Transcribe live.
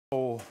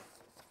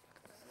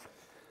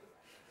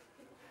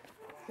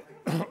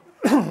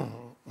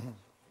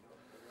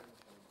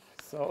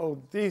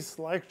So this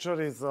lecture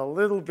is a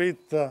little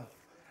bit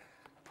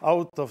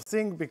out of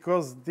sync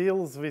because it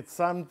deals with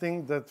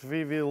something that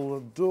we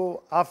will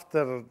do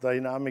after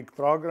dynamic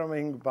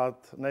programming,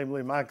 but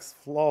namely max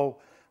flow,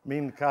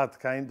 min cut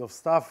kind of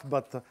stuff.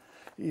 But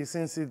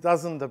since it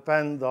doesn't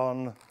depend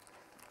on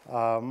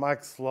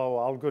max flow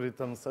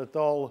algorithms at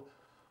all,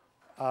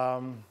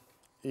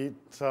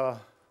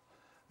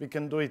 we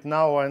can do it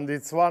now. And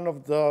it's one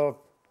of the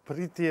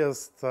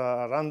prettiest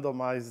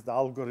randomized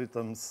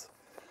algorithms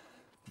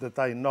that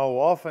I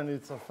know of, and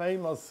it's a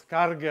famous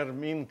Karger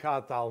min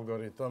cut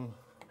algorithm.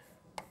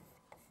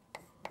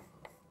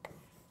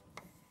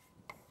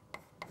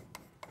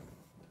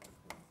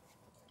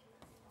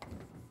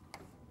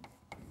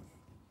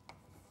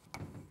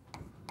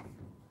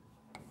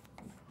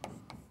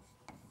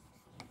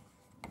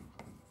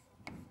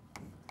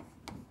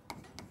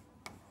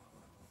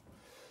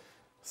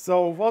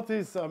 So what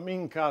is a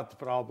min cut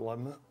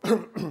problem?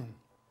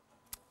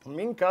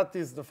 Min cut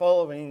is the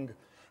following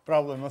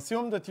problem.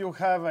 Assume that you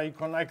have a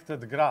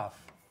connected graph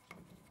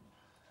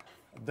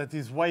that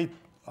is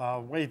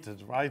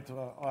weighted, right?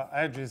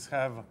 Edges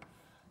have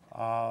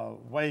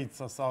weights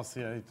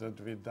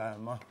associated with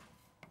them.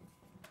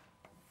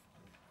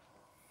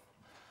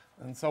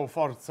 And so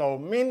forth. So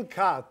min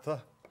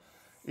cut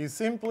is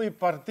simply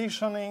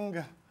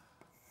partitioning.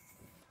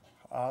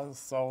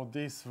 So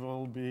this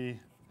will be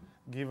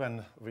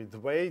given with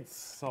weights.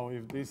 So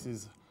if this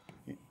is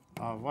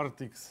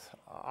vertex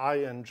I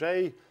and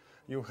j,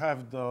 you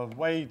have the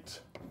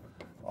weight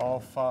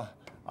of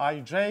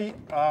ij.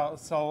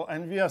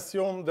 And we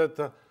assume that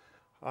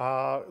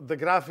the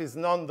graph is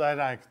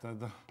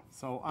non-directed.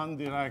 So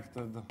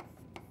undirected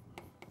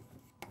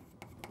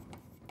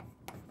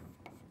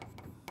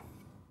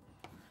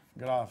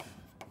graph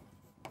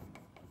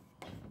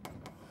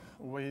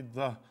with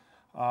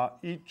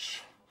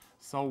each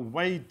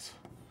weight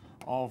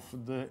of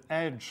the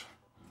edge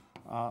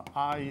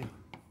ij.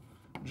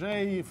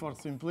 For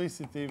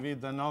simplicity, we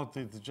denote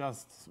it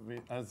just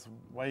as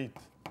weight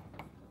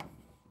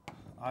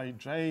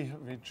ij,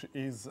 which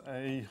is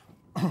a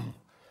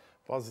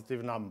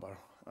positive number.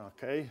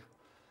 Okay.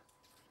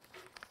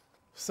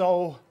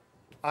 So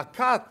a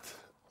cut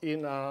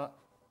in a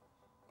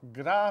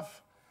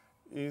graph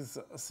is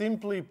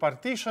simply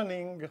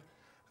partitioning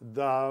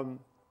the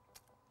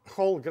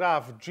whole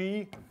graph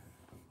G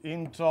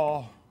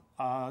into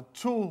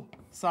two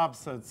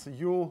subsets,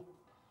 U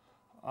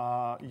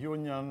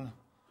union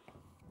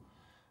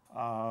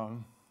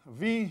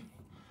V,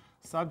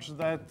 such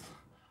that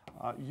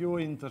U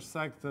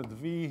intersected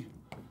V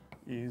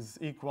is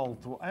equal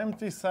to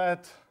empty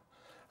set,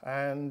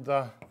 and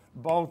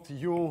both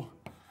U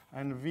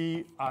and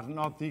V are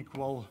not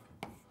equal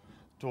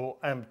to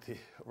empty,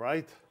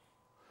 right?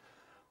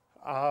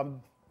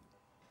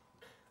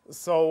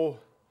 So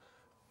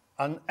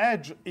an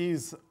edge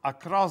is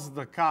across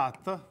the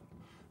cut,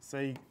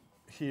 say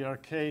here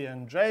K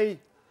and J,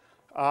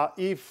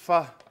 if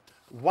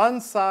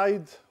one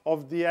side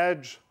of the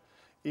edge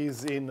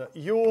is in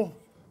U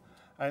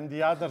and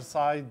the other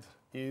side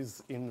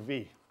is in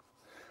V,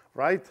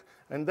 right?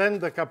 And then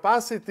the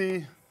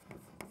capacity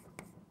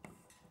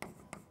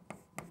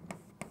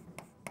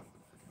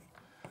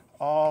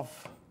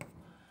of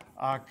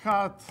a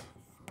cut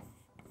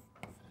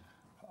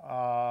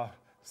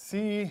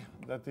C,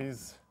 that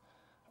is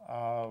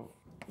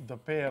the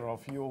pair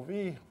of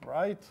UV,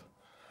 right,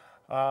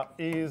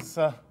 is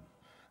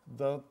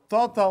the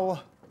total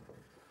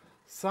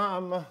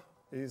sum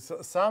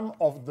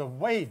of the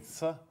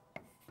weights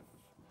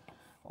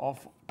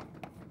of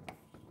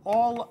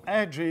all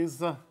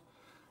edges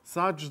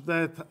such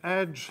that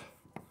edge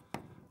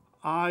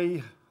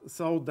I,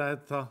 so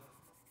that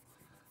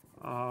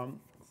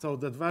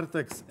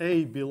vertex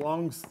A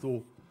belongs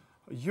to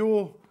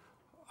U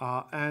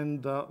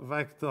and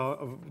vector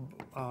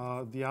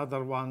the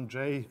other one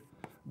J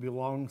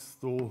belongs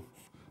to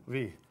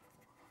V,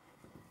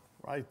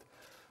 right?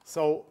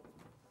 So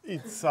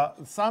it's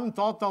sum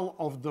total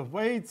of the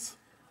weights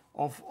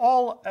of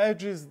all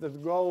edges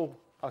that go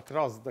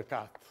across the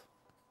cut,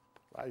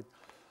 right?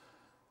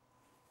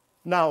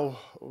 Now,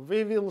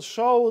 we will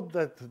show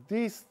that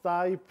this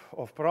type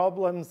of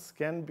problems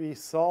can be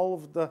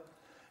solved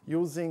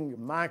using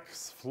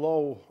max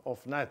flow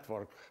of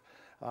network.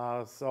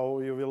 So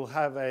you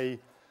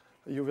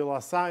will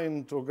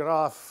assign to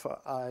graph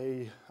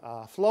a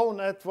flow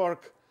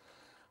network,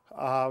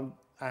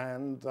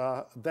 and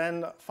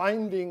then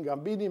finding a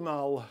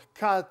minimal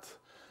cut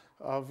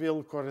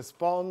will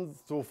correspond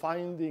to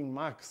finding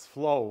max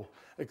flow,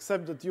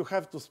 except that you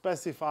have to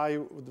specify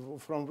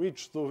from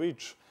which to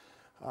which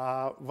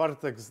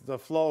vertex the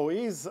flow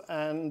is,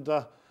 and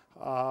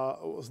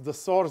the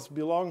source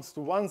belongs to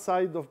one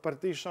side of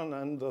partition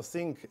and the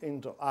sink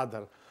into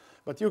other.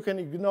 But you can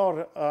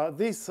ignore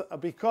this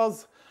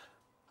because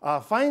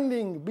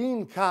finding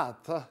min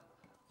cut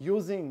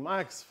using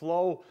max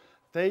flow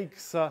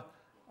takes a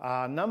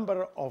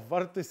number of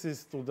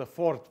vertices to the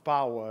 4th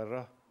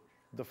power,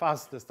 the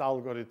fastest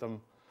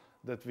algorithm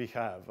that we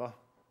have.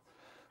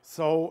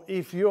 So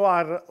if you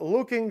are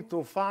looking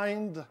to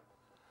find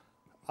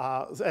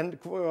and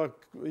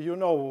you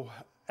know,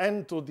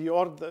 n to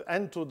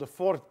the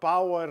fourth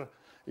power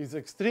is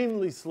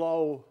extremely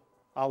slow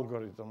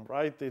algorithm,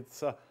 right?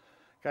 It's a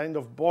kind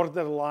of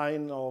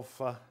borderline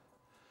of,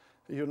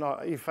 you know,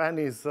 if n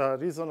is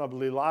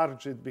reasonably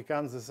large, it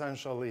becomes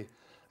essentially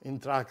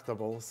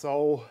intractable.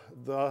 So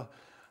the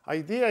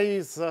idea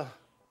is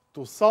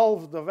to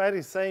solve the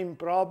very same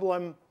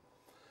problem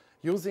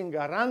using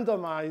a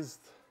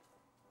randomized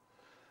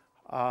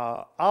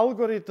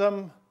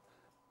algorithm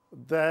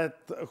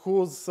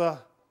whose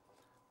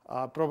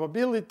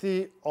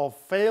probability of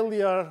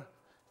failure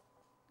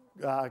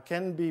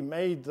can be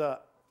made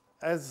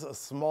as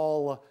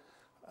small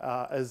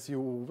as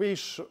you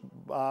wish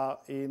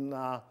in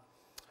a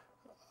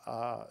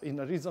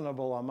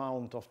reasonable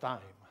amount of time,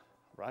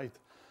 right?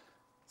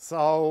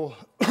 So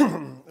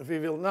we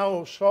will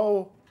now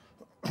show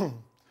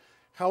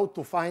how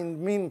to find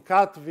mean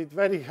cut with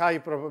very high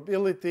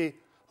probability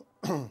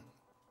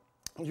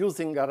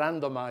using a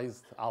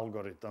randomized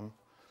algorithm,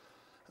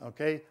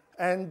 okay?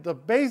 And the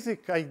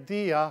basic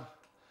idea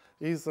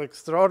is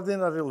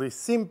extraordinarily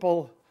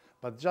simple,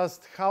 but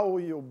just how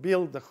you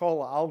build the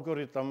whole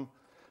algorithm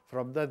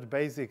from that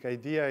basic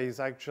idea is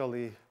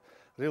actually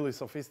really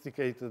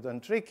sophisticated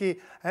and tricky,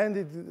 and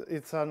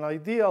it's an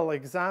ideal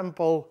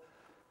example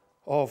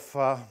of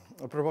a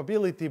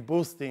probability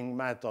boosting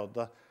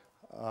method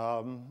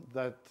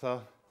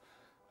that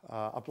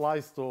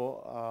applies to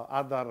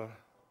other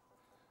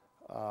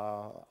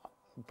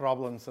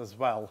problems as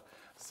well.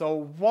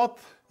 So what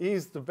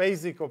is the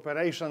basic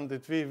operation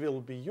that we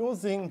will be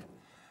using?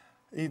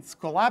 It's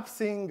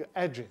collapsing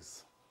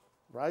edges,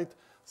 right?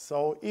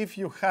 So if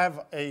you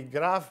have a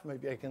graph,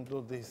 maybe I can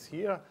do this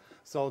here.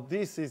 So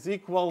this is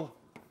equal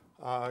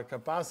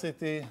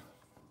capacity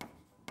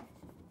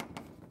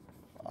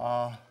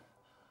of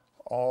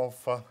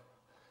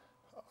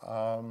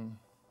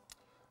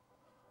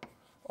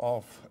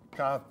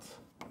cut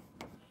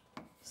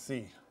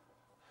C,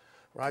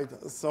 right?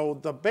 So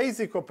the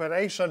basic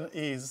operation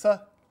is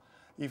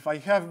if I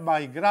have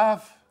my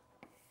graph,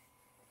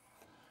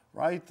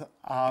 right,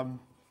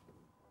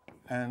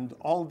 and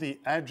all the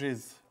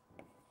edges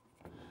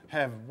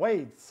have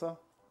weights,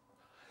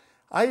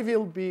 I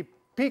will be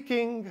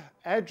picking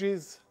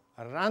edges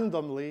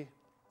randomly.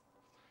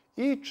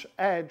 Each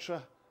edge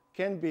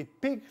can be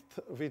picked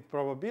with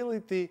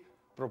probability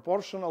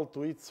proportional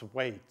to its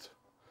weight.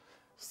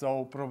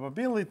 So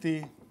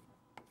probability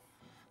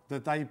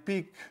that I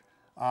pick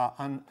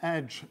an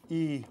edge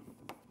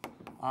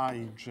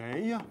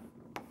Eij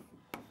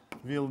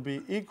will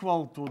be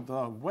equal to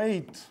the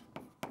weight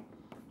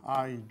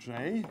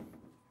Ij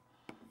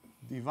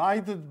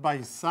divided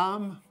by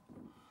sum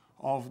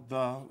of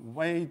the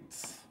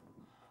weights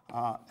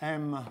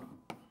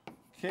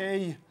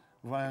mk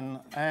when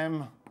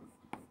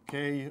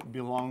mk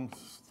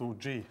belongs to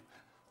G.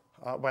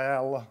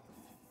 Well,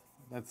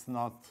 that's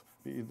not,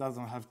 it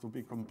doesn't have to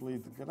be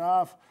complete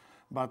graph,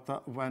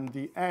 but when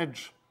the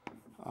edge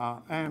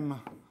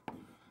mk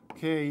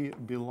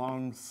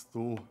belongs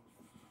to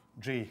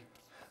G.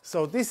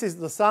 So this is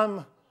the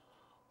sum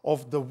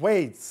of the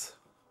weights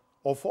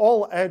of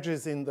all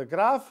edges in the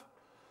graph,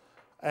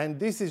 and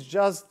this is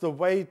just the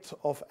weight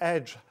of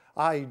edge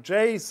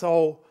Ij.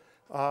 So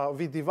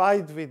we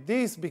divide with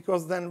this,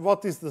 because then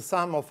what is the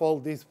sum of all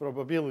these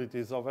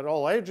probabilities over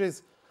all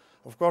edges?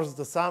 Of course,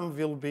 the sum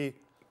will be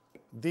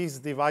this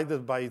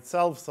divided by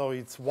itself, so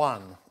it's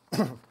 1.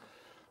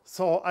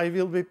 So I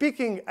will be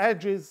picking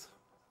edges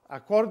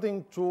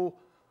according to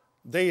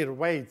their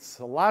weights.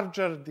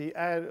 Larger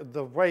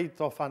the weight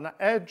of an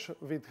edge,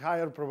 with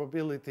higher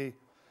probability,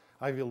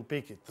 I will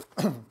pick it.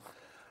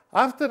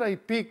 After I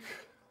pick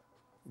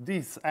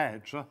this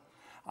edge,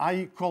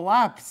 I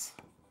collapse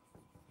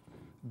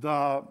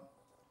the,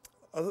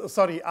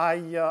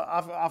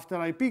 after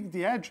I pick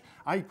the edge,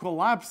 I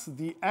collapse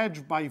the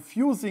edge by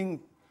fusing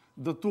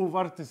the two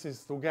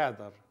vertices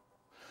together.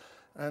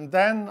 And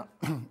then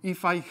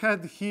if I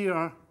had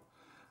here,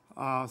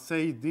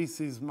 say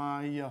this is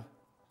my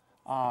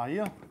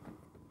I,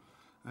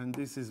 and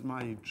this is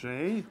my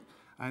J,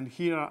 and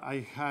here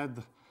I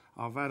had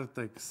a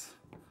vertex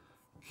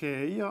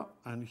K,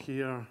 and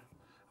here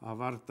a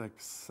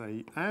vertex,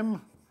 say,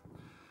 M,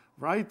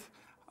 right?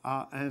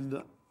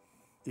 And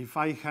if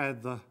I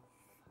had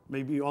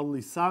maybe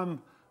only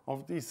some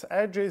of these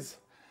edges,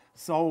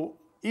 so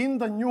in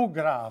the new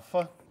graph,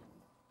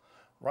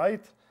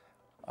 right,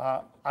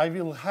 I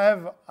will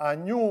have a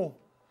new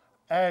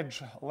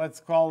edge, let's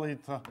call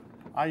it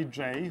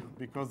Ij,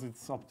 because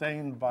it's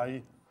obtained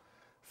by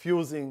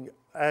fusing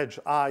edge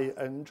I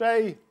and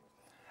J.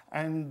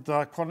 And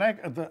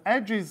the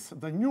edges,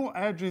 the new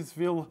edges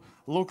will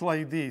look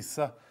like this.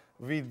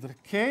 With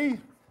K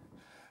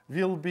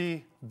will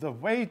be the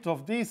weight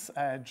of this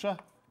edge,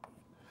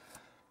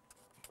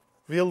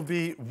 will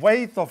be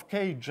weight of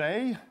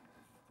Kj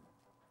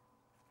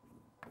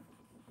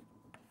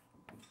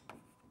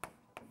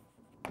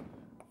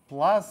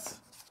plus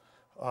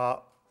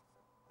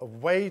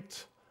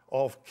weight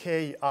of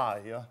Ki.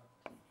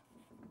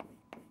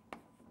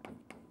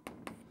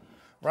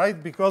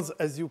 right? Because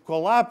as you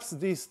collapse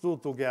these two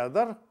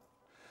together,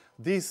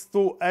 these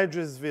two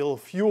edges will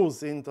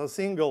fuse into a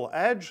single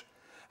edge,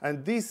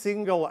 and this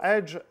single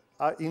edge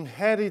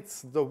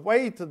inherits the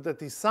weight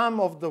that is sum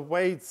of the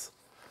weights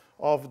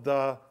of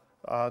the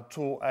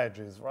two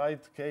edges,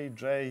 right?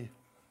 Kj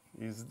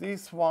is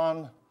this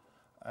one,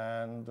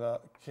 and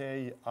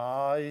Ki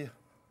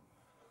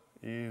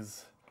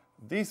is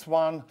this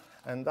one,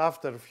 and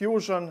after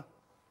fusion,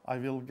 I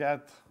will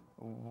get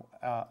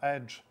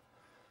edge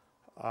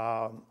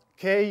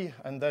K,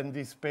 and then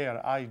this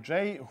pair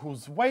Ij,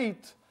 whose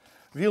weight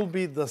will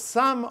be the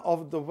sum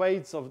of the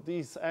weights of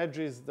these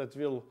edges that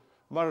will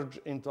merge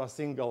into a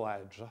single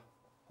edge.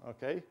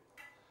 Okay?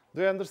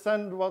 Do you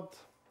understand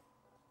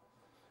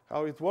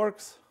how it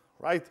works?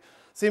 Right?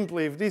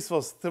 Simply, if this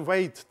was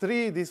weight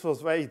 3, this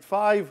was weight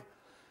 5,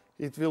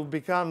 it will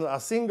become a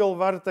single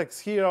vertex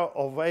here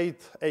of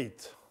weight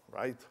 8,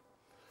 right?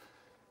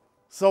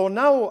 So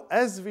now,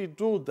 as we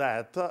do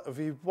that,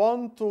 we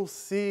want to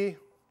see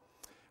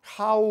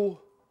how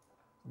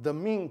the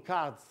mean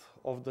cut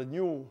of the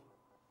new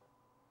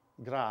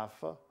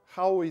graph,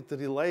 how it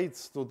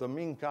relates to the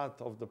mean cut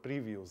of the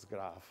previous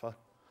graph.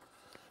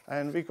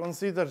 And we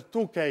consider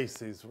two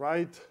cases,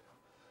 right?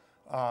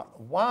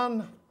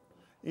 One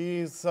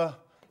is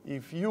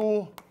if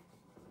u,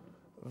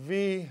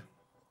 v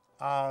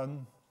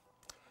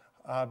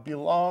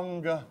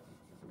belong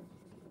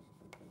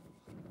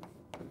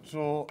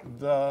to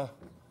the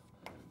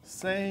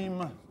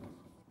same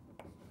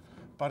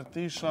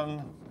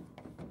partition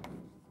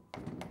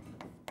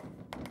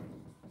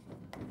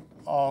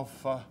of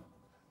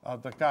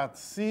the cut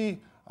C,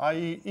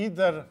 i.e.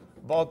 either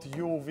both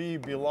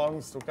uv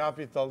belongs to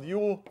capital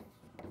U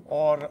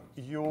or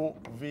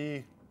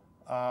uv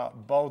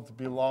both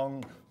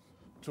belong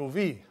to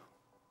v.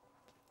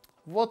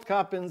 What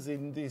happens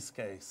in this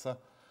case?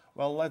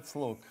 Well, let's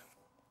look.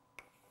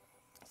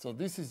 So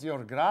this is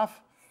your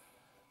graph.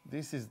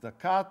 This is the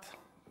cut.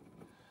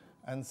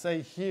 And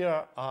say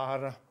here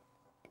are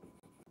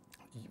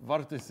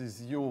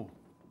vertices u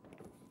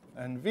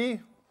and v.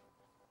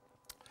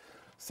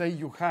 Say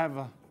you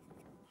have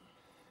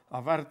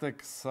a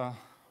vertex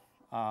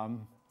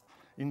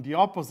in the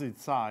opposite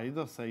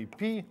side, say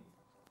P,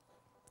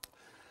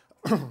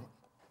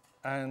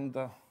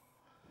 and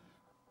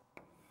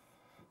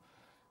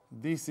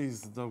this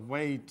is the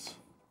weight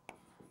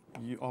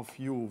of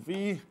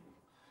uv,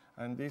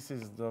 and this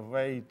is the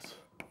weight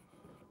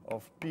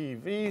of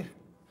PV,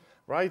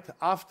 right?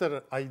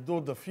 After I do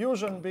the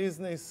fusion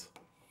business,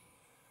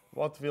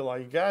 what will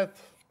I get?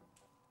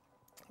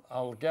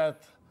 I'll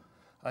get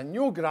a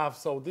new graph.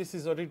 So this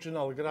is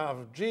original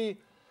graph G.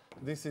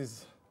 This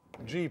is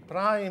G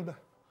prime.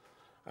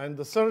 And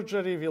the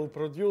surgery will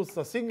produce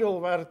a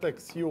single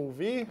vertex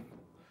UV.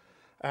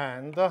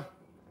 And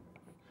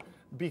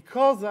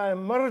because I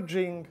am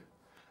merging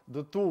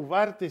the two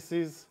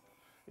vertices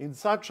in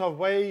such a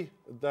way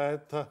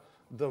that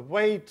the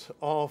weight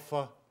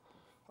of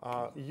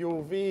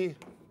UV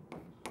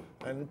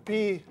and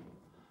P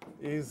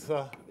is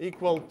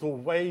equal to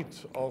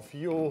weight of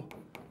UP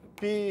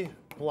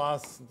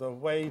plus the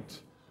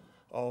weight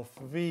of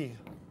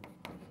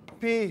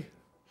VP,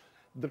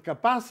 the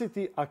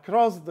capacity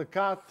across the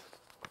cut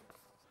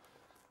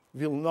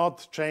will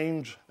not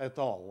change at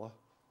all,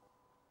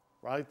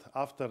 right?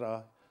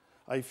 After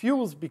I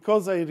fuse,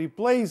 because I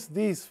replace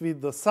this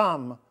with the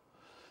sum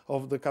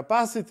of the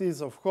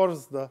capacities, of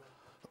course, the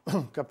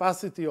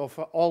capacity of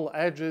all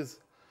edges.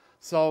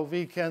 So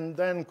we can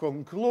then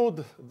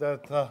conclude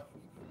that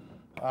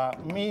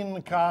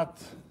mean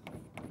cut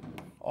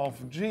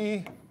of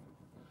G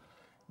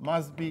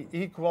must be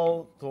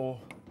equal to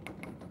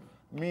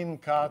mean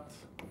cut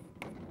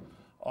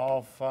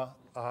of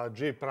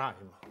G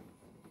prime.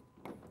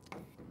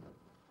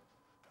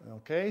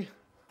 Okay?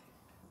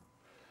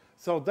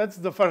 So that's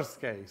the first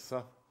case.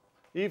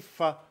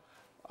 If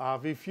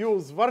we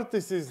fuse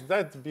vertices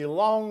that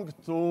belong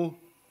to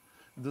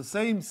the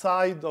same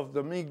side of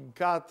the mean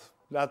cut,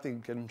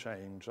 nothing can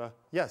change.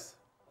 Yes?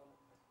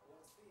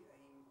 What's the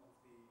aim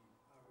of the algorithm?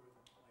 Like,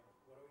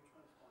 what are we trying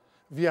to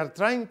find? We are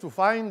trying to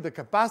find the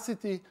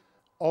capacity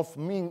of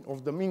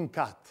the mean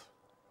cut.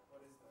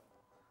 What is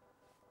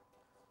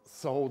that?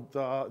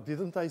 So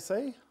didn't I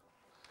say?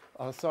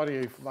 Sorry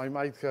if I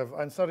might have.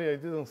 I'm sorry I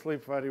didn't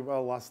sleep very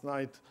well last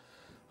night.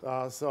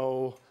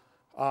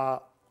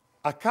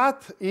 A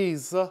cut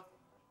is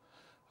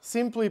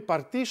simply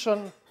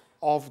partition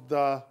of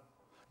the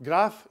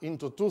graph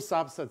into two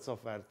subsets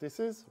of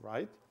vertices,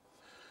 right?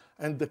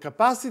 And the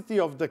capacity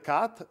of the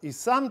cut is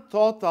sum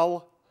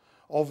total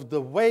of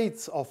the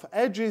weights of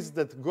edges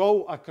that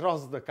go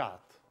across the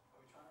cut.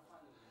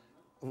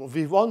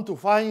 We want to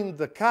find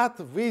the cut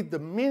with the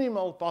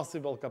minimal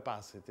possible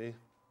capacity.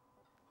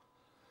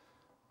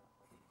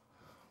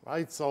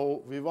 Right,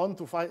 so we want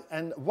to find,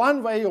 and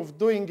one way of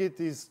doing it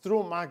is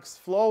through max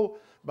flow,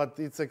 but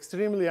it's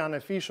extremely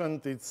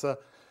inefficient. It's the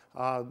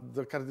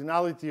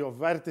cardinality of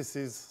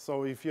vertices.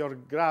 So if your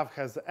graph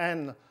has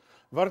n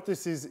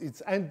vertices,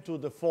 it's n to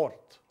the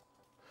fourth,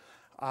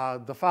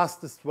 the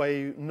fastest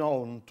way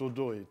known to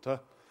do it.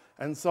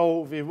 And so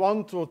we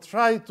want to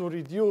try to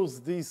reduce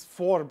these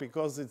 4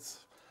 because it's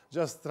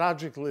just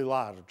tragically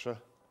large,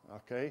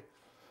 okay?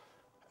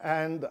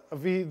 And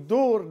we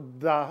do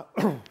the,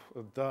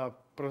 the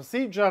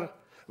procedure.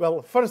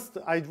 Well, first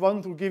I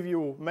want to give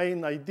you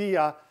main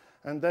idea,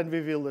 and then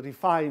we will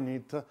refine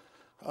it.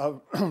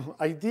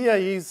 Idea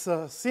is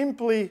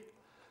simply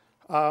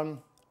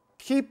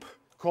keep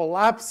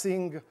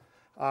collapsing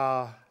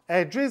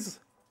edges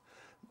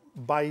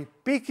by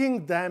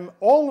picking them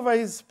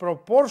always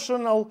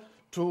proportional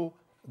to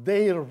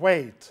their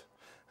weight.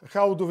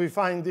 How do we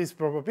find this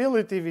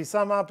probability? We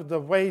sum up the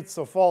weights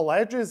of all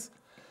edges,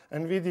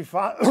 and we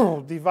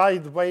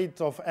divide weight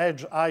of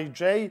edge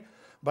ij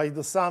by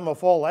the sum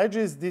of all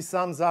edges. This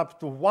sums up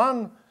to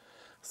 1,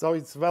 so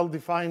it's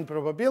well-defined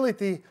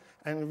probability,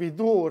 and we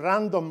do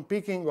random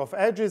picking of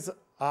edges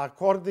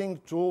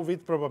according to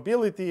with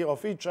probability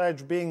of each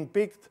edge being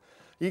picked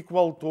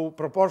equal to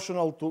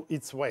proportional to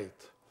its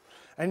weight.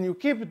 And you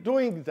keep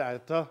doing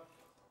that.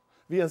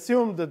 We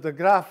assume that the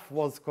graph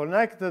was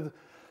connected,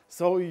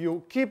 so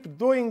you keep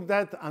doing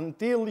that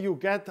until you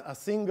get a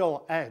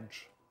single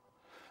edge.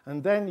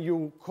 And then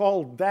you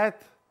call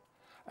that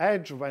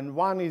edge when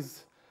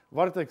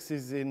vertex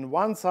is in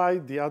one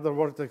side, the other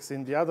vertex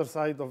in the other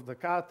side of the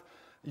cut.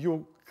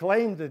 You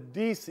claim that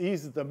this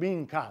is the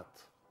mean cut.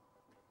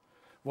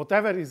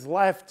 Whatever is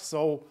left,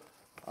 so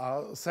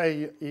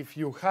say if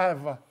you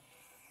have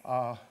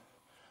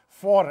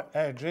 4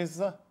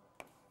 edges,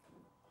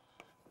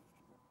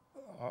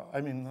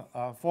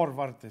 4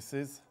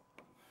 vertices,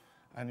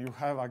 and you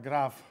have a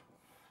graph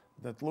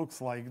that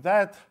looks like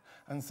that,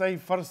 and say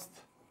first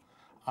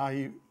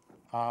I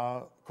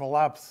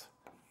collapse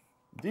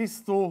these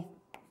 2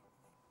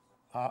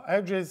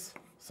 edges,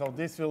 so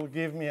this will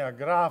give me a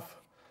graph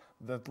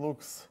that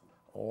looks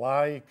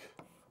like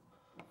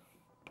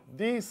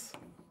this,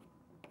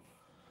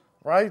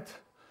 right?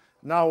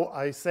 Now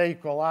I say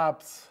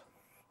collapse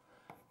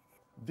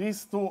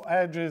these 2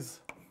 edges,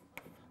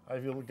 I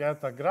will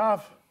get a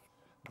graph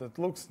that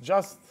looks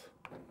just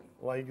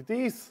like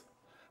this,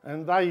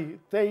 and I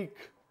take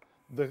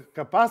the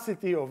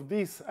capacity of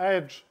this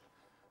edge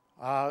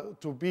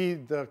to be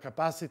the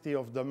capacity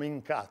of the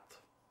mean cut.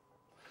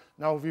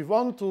 Now we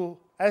want to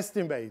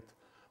estimate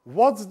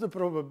what's the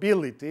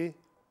probability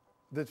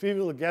that we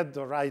will get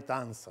the right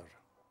answer,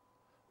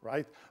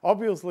 right?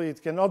 Obviously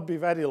it cannot be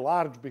very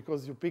large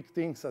because you pick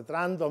things at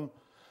random,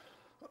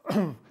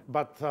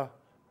 but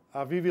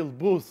we will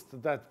boost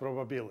that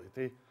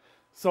probability.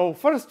 So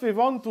first we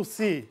want to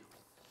see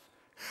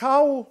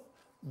how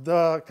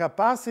the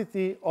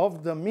capacity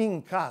of the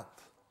mean cut,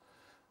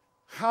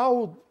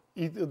 how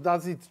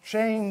does it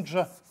change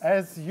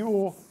as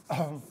you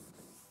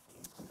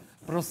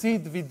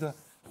proceed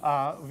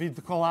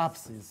with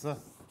collapses,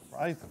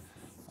 right?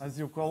 As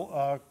you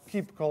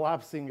keep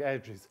collapsing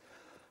edges.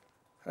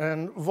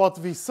 And what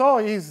we saw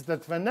is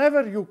that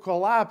whenever you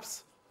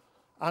collapse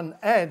an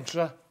edge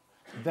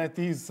that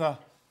is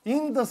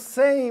in the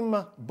same,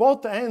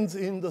 both ends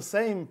in the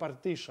same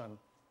partition,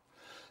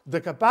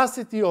 the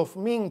capacity of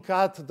mean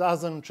cut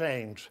doesn't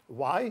change.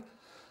 Why?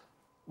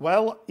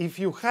 Well, if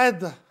you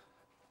had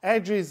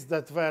edges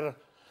that were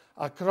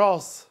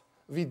across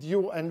with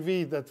u and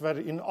v that were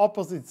in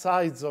opposite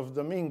sides of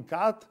the mean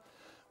cut,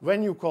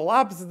 when you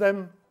collapse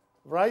them,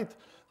 right,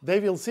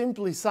 they will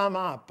simply sum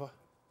up,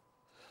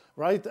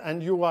 right?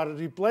 And you are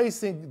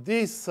replacing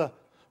this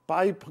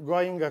pipe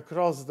going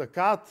across the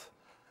cut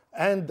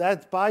and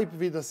that pipe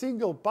with a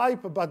single pipe,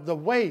 but the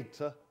weight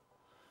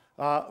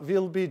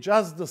will be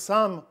just the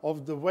sum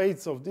of the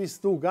weights of these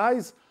 2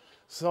 guys,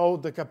 so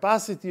the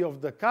capacity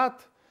of the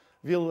cut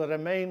will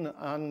remain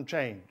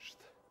unchanged,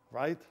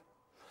 right?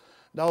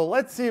 Now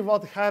let's see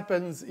what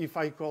happens if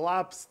I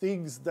collapse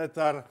things that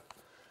are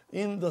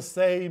in the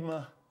same,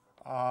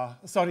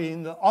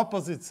 in the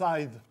opposite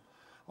side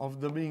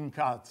of the mean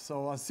cut.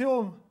 So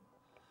assume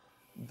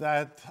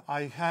that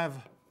I have,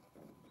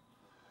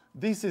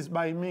 this is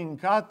my mean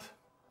cut,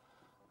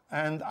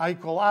 and I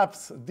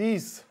collapse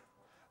these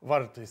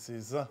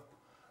vertices,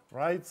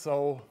 right?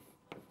 So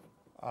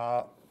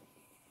a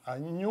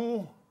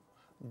new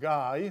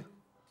guy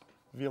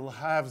will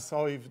have,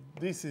 so if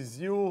this is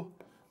u,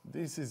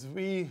 this is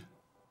v,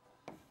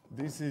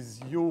 this is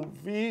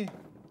uv,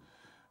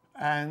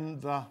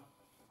 and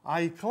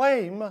I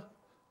claim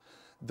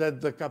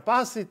that the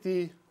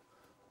capacity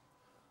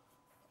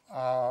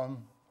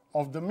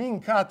of the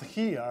mean cut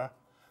here,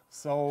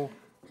 so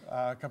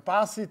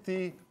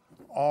capacity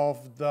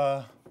of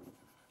the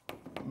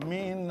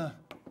mean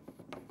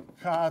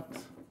cut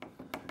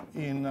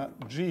in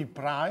G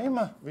prime,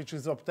 which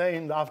is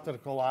obtained after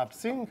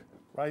collapsing,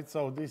 right?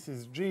 So this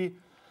is G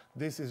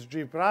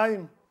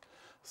prime.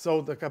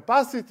 So the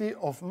capacity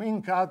of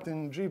mean cut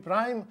in G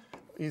prime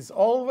is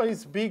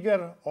always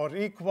bigger or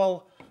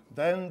equal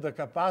than the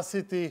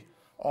capacity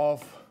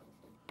of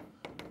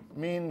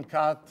mean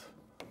cut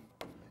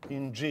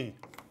in G.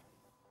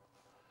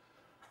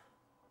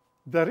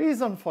 The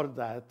reason for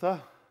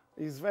that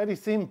is very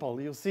simple.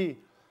 You see,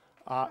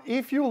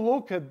 if you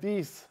look at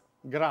this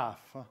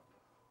graph,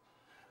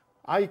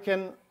 I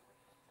can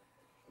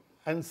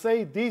and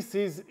say this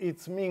is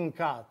its mean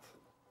cut,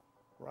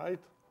 right?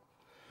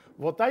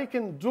 What I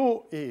can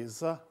do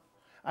is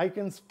I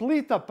can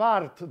split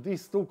apart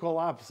these two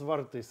collapse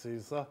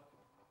vertices,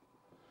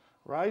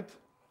 right?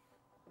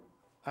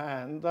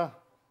 And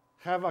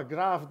have a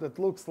graph that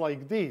looks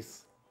like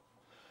this.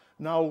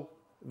 Now,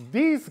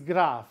 this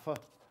graph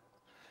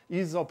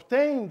is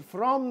obtained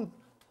from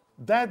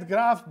that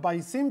graph by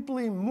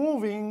simply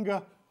moving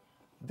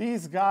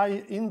this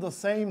guy in the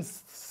same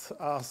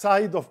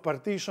side of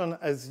partition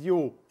as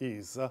U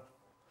is,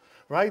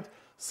 right?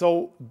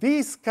 So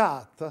this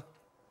cut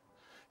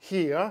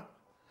here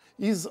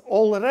is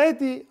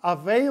already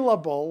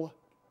available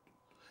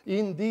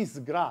in this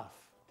graph,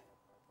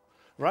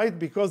 right?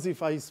 Because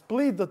if I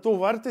split the two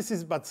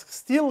vertices but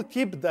still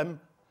keep them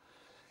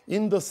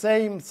in the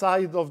same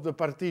side of the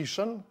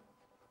partition,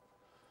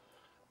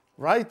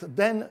 right,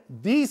 then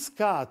this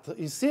cut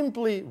is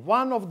simply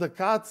one of the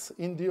cuts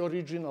in the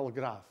original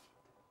graph,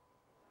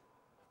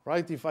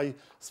 right? If I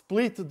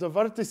split the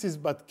vertices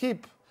but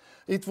keep,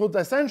 it would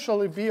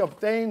essentially be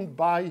obtained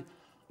by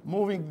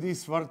moving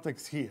this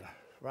vertex here,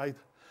 right?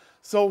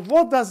 So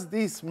what does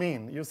this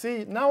mean? You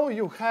see, now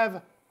you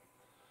have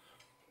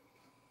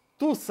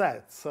two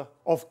sets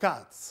of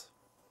cuts,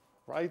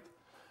 right?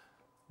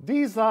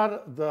 These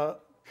are the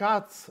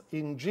cuts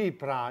in G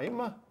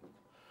prime,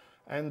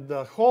 and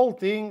the whole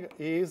thing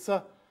is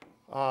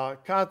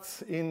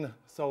cuts in,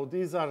 so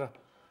these are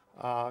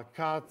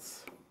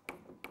cuts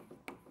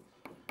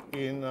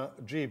in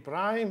G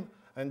prime,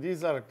 and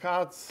these are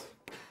cuts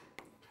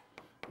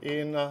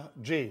in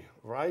G,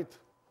 right?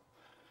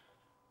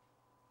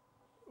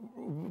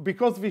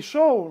 Because we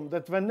shown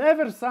that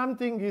whenever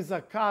something is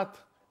a cut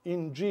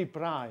in G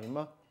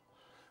prime,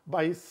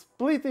 by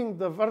splitting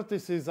the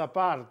vertices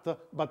apart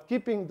but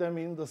keeping them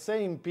in the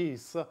same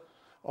piece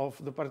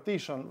of the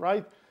partition,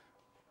 right?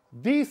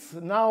 This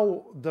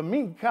now, the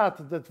mean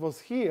cut that was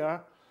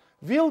here,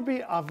 will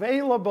be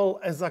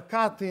available as a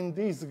cut in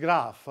this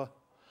graph,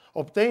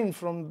 obtained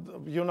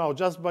from, you know,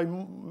 just by,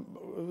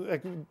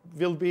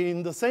 will be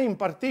in the same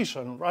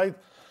partition, right?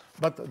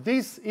 But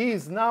this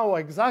is now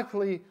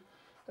exactly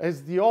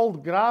as the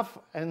old graph,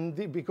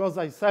 and because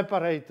I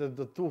separated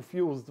the two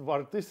fused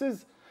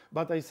vertices,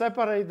 but I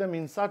separate them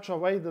in such a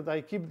way that I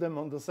keep them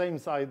on the same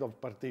side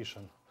of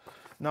partition.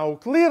 Now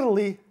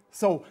clearly,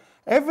 so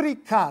every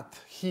cut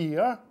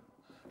here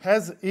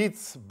has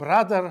its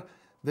brother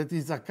that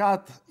is a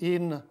cut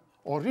in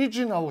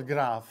original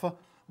graph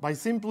by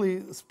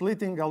simply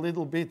splitting a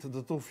little bit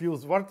the two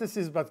fused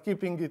vertices, but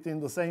keeping it in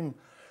the same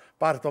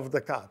part of the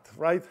cut,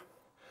 right?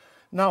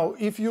 Now,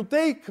 if you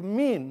take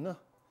mean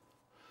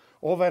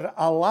over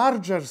a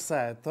larger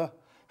set,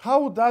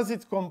 how does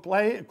it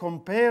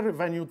compare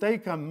when you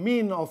take a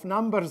mean of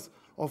numbers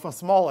of a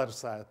smaller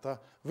set?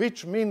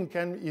 Which mean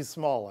is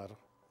smaller?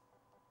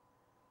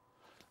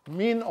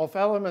 Mean of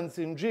elements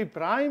in G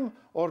prime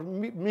or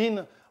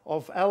mean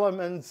of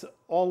elements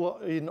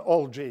in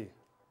all G?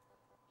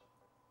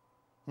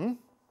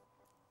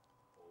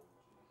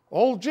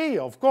 All G,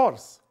 of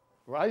course,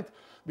 right?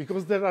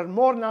 Because there are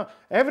more now.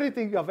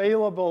 Everything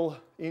available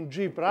in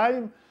G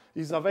prime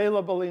is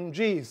available in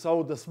G.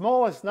 So the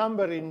smallest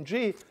number in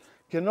G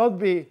cannot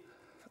be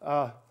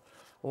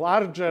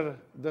larger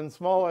than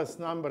smallest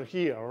number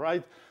here,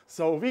 right?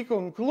 So we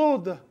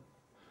conclude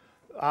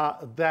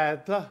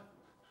that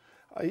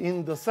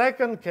in the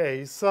second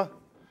case,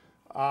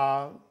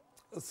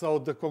 so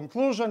the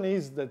conclusion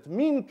is that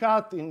mean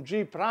cut in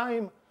G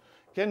prime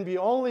can be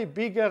only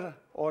bigger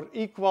or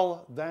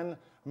equal than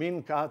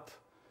mean cut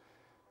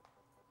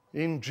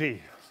in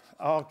G.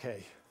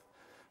 Okay,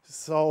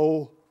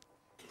 so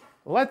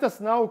let us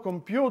now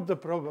compute the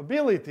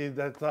probability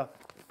that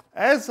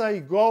as I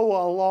go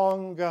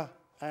along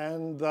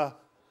and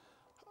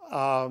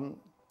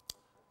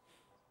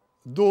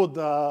do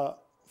the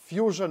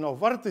fusion of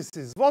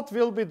vertices, what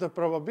will be the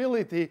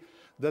probability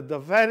that the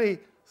very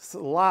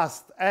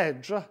last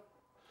edge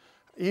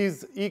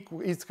is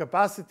its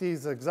capacity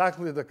is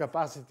exactly the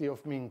capacity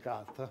of mean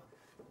cut?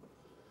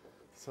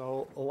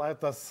 So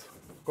let us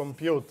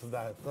compute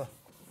that.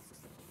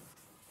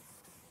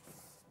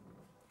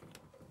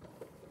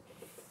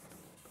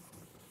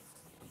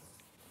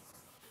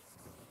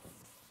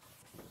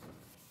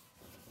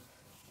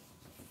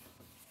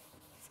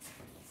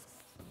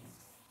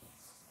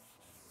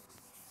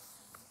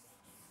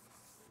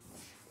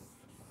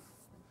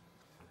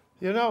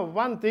 You know,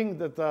 one thing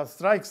that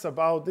strikes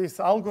about this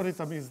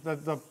algorithm is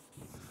that the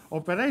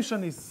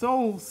operation is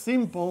so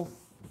simple,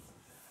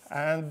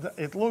 and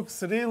it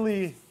looks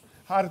really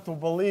hard to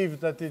believe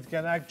that it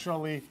can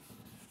actually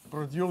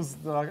produce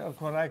the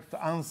correct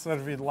answer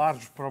with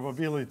large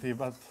probability.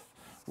 But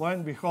lo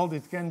and behold,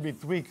 it can be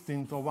tweaked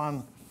into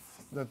one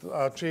that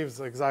achieves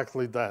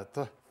exactly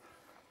that.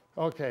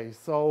 Okay,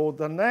 so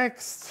the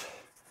next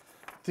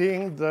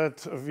thing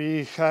that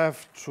we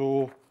have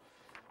to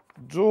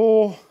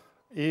do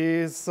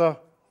is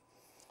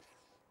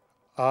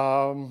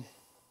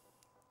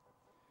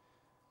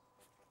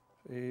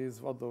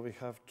what do we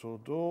have to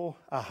do?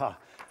 Aha,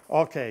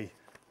 okay.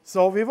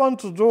 So we want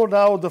to do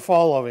now the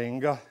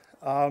following.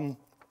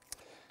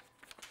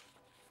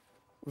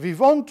 we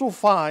want to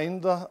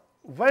find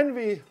when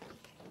we,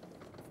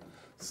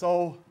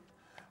 so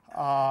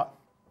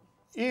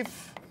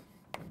if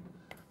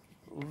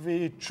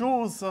we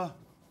choose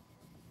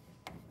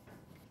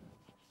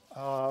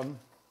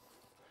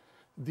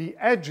the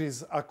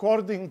edges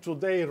according to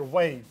their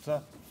weight,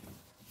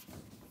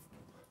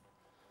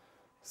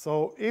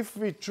 so if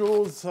we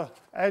choose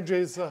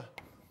edges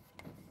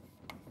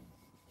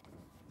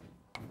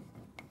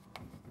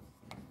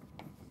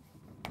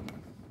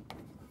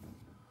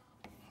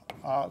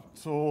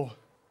to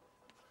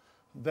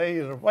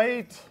their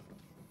weight,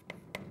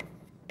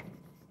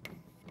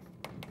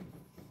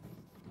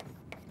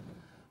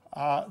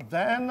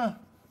 then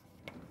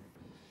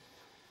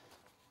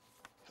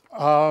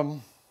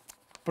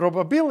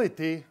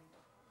probability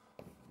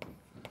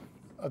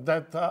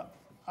that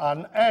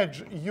an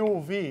edge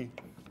UV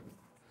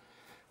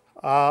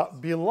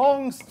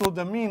belongs to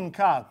the mean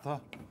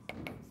cut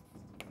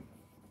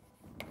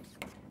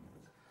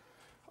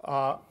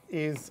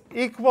is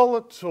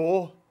equal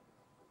to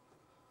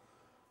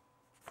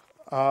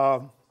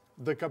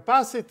the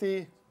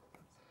capacity,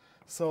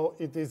 so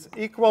it is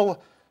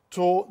equal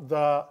to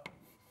the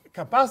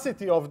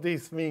capacity of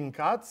this mean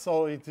cut,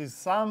 so it is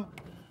sum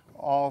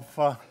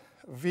of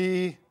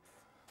V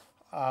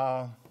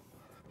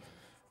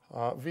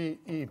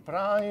E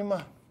prime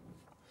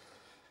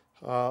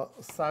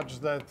such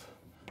that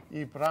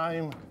E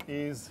prime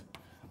is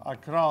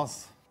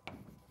across.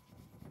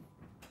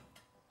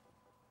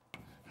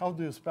 How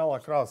do you spell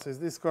across? Is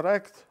this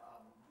correct?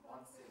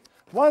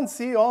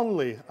 1C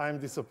only. I'm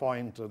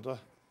disappointed.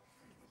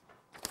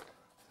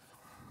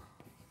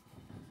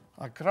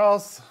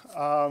 Across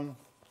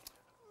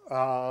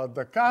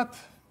the cut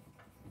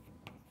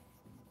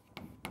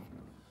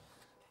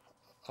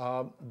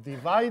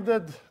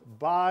divided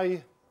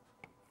by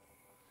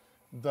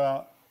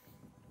the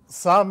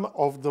sum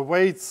of the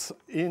weights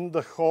in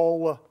the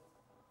whole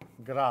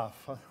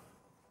graph.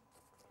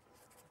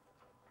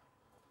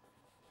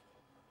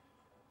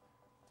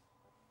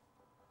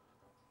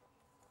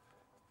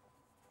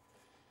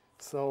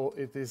 So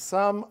it is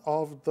sum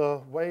of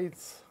the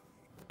weights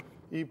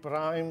E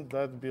prime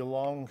that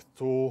belong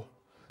to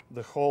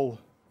the whole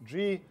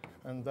G,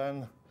 and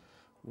then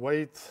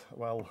weight,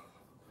 well,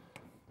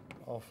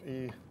 of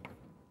E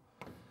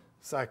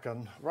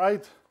second,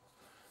 right?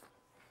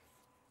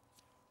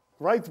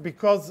 Right,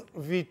 because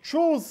we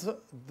choose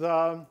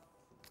the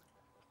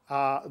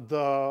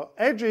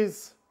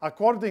edges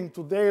according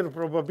to their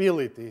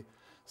probability.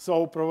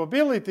 So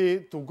probability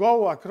to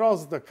go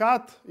across the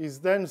cut is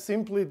then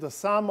simply the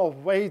sum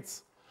of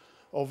weights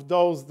of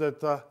those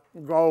that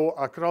go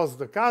across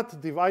the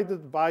cut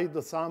divided by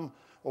the sum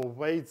of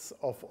weights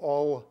of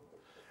all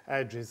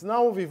edges.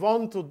 Now we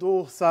want to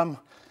do some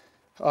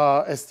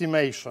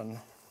estimation.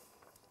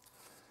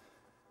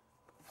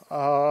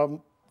 And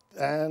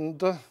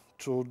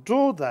to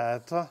do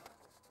that,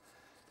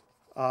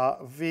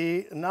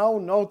 we now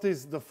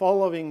notice the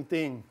following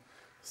thing.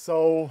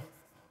 So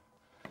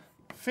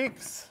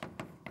fix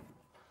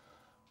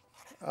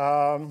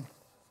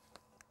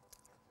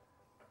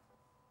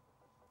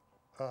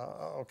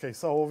okay,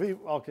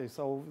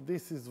 so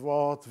this is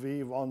what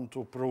we want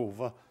to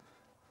prove.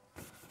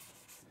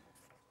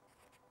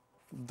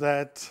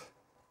 That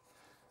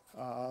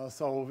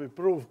so we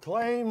prove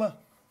claim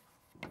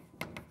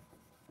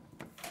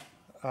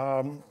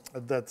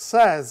that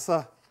says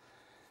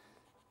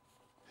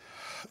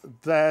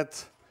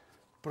that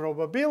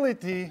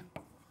probability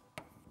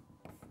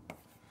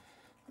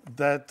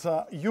that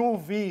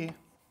UV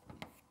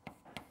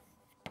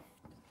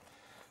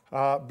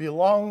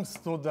belongs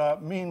to the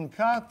mean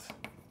cut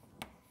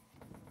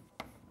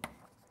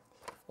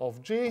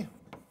of G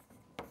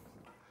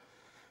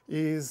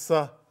is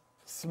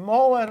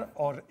smaller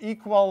or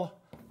equal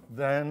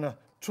than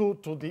 2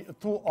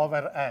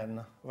 over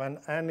n, when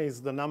n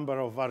is the number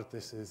of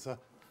vertices.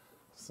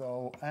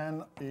 So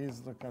n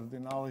is the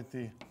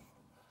cardinality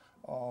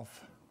of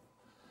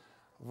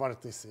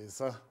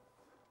vertices.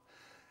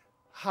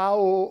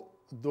 How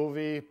do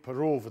we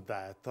prove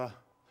that?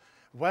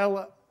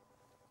 Well,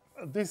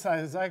 this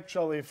is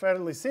actually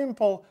fairly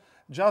simple.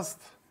 Just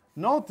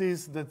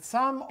notice that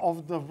sum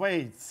of the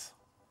weights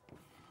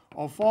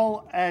of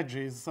all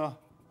edges,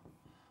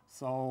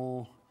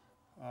 so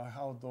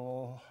how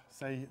do I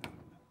say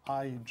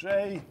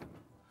ij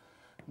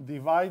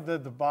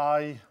divided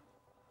by,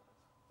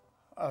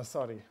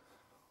 sorry,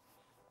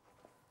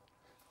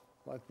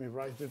 let me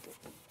write it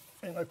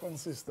in a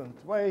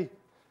consistent way.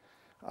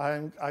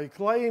 I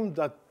claim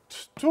that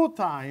 2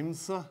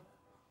 times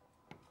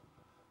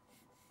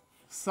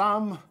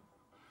sum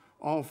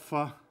of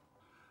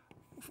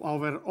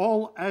over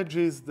all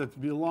edges that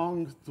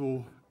belong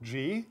to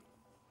G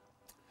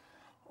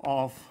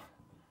of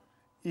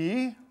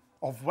E,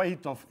 of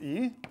weight of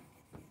E,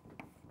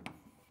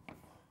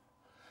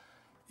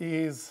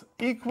 is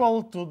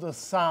equal to the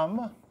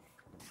sum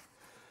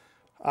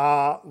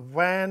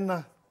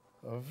when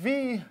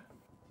V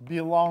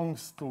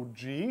belongs to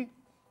G.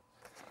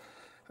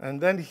 And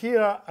then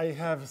here I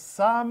have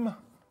sum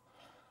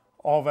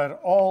over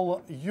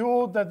all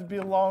u that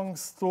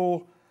belongs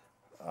to,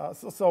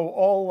 so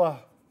all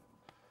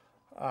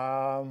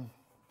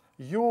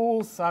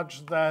u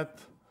such that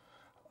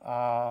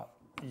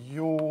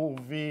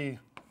uv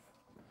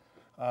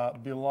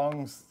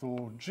belongs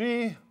to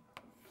G,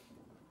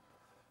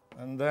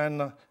 and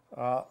then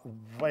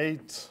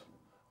weight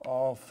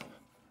of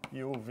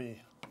uv.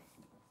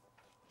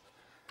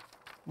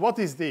 What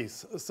is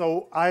this?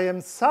 So I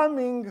am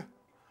summing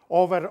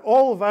over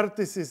all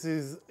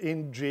vertices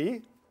in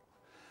G.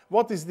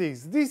 What is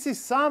this? This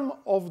is sum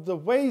of the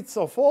weights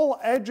of all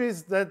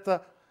edges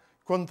that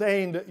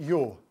contain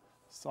u.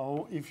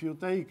 So if you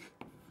take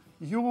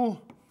u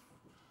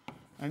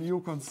and you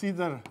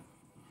consider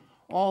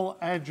all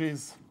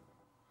edges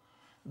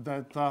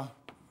that are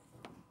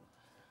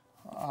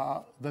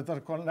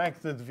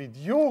connected with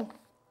u,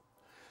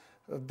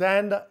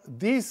 then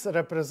this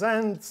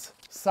represents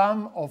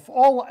sum of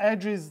all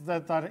edges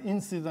that are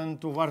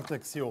incident to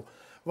vertex u.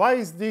 Why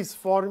is this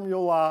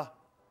formula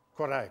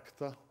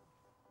correct?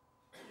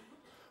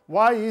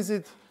 Why is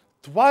it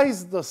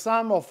twice the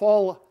sum of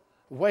all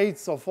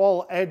weights of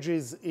all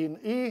edges in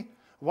E?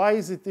 Why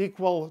is it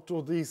equal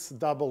to this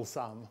double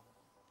sum?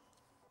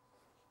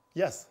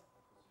 Yes?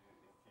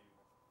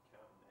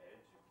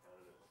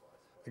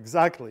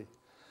 Exactly.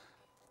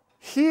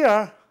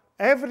 Here,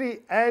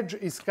 every edge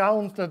is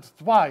counted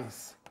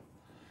twice.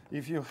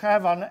 If you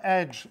have an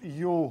edge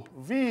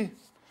uv,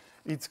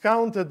 it's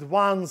counted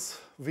once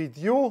with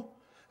u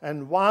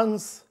and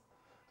once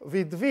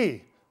with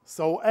v.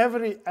 So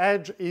every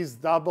edge is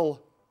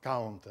double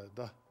counted.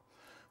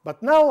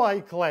 But now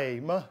I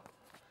claim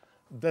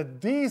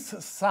that this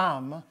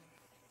sum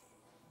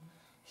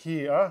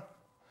here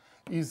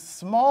is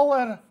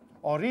smaller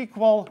or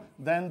equal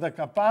than the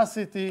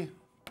capacity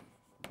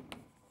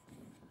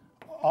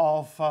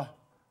of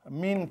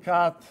min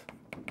cut.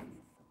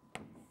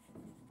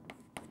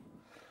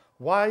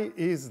 Why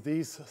is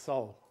this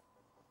so?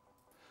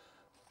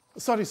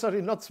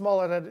 Sorry, not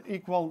smaller than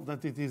equal,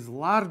 that it is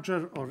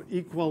larger or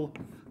equal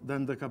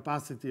than the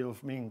capacity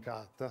of min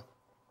cut.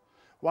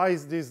 Why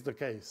is this the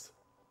case?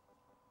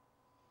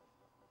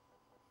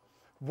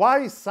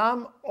 Why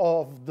sum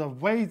of the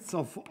weights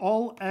of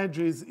all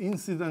edges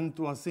incident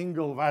to a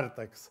single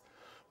vertex?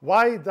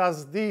 Why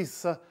does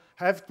this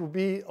have to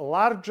be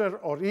larger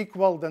or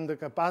equal than the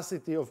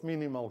capacity of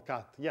minimal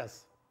cut?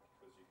 Yes?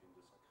 Because you can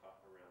just cut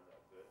around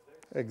that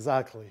vertex.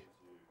 Exactly.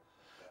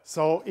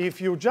 So if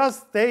you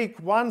just take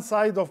one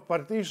side of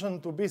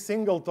partition to be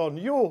singleton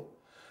u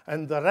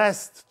and the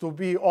rest to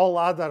be all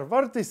other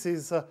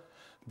vertices,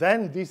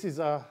 then this is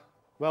a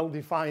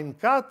well-defined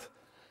cut.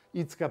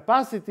 Its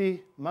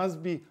capacity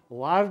must be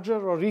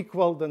larger or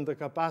equal than the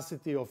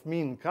capacity of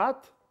min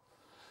cut.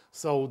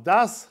 So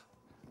thus,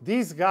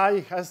 this guy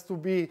has to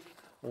be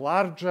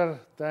larger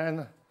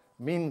than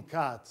min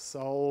cut.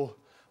 So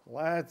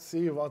let's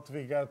see what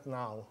we get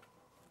now.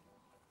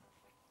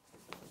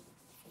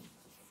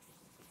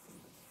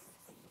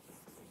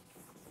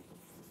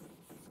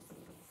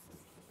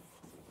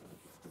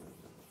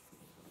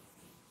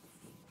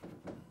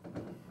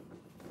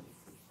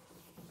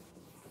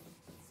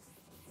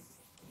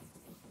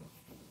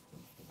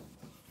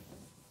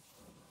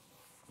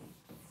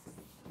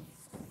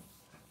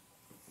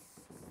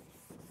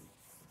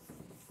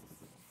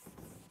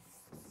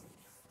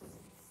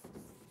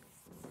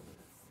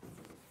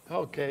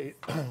 Okay,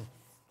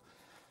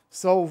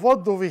 so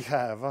what do we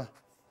have?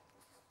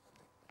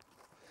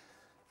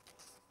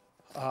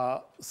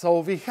 So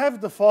we have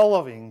the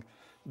following,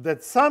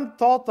 that sum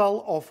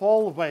total of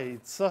all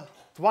weights,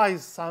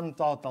 twice sum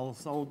total,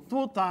 so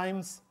 2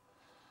 times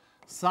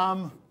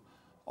sum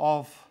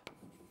of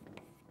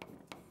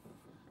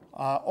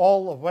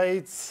all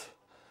weights,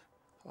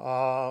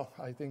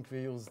 I think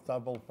we use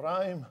double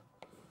prime,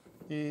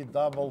 E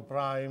double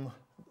prime,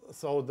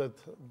 so that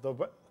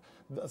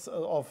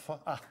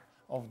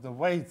of the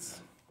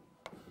weights,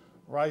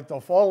 right,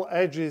 of all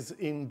edges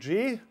in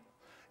G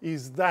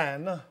is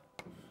then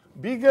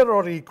bigger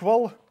or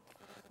equal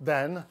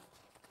than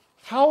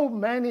how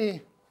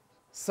many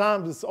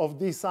sums of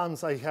these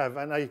sums I have.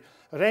 And I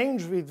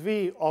range with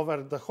V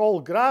over the whole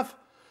graph.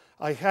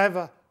 I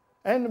have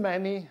n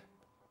many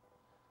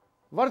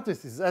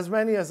vertices, as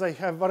many as I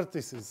have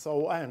vertices,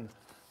 so n.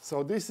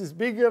 So this is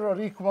bigger or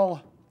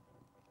equal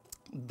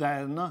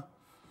than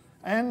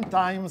n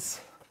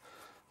times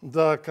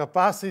the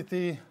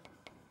capacity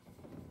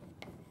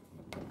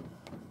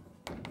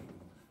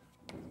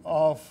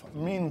of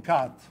min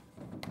cut,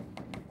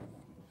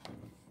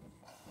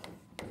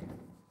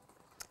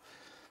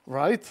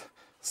 right?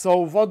 So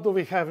what do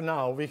we have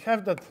now? We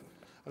have that,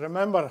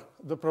 remember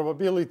the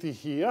probability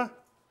here.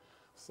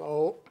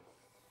 So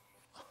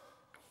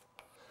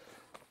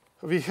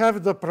we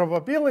have the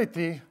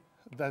probability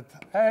that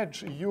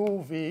edge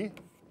uv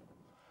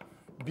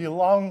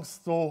belongs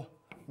to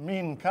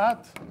min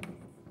cut,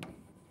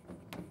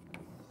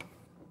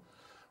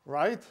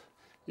 right,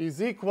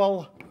 is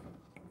equal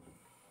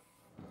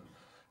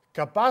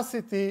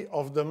capacity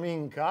of the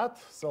min cut,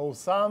 so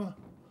sum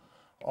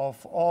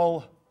of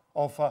all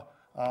of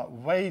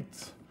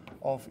weight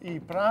of E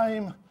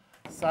prime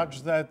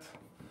such that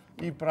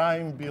E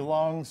prime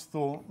belongs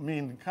to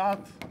mean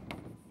cut.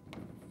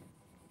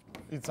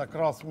 It's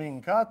across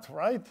mean cut,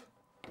 right?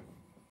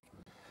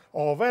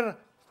 Over.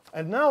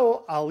 And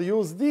now I'll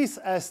use this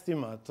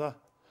estimate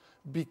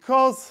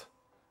because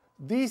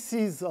this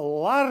is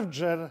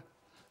larger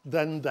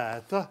than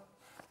that,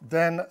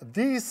 then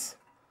this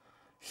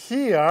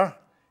here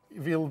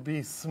will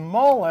be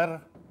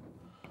smaller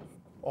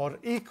or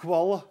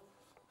equal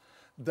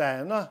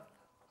than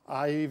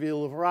I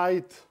will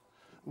write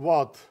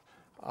what?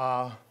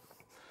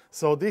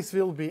 So this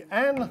will be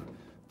n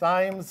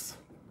times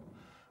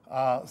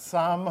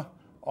sum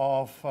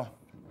of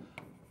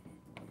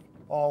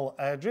all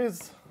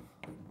edges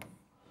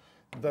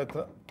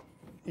that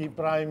E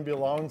prime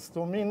belongs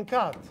to mean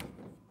cut.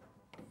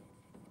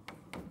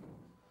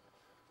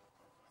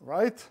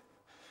 Right?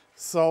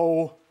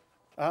 So,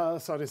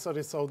 so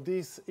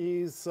this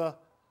is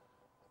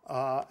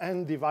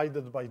n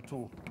divided by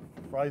 2,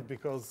 right?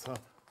 Because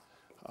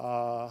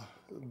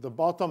the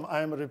bottom,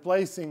 I'm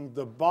replacing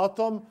the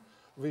bottom,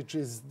 which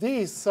is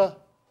this,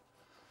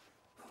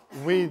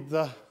 with,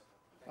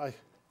 I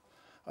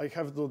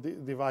have to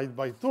divide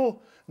by 2.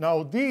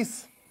 Now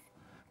this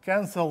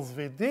cancels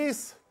with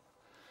this,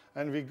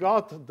 and we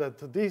got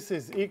that this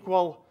is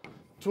equal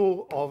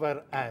 2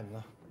 over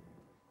n.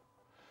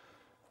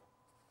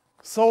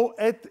 So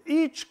at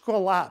each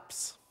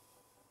collapse,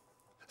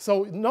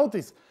 so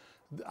notice,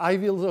 I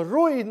will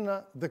ruin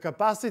the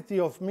capacity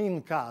of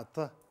mean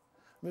cut.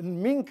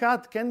 Mean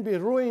cut can be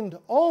ruined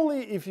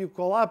only if you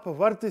collapse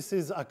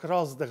vertices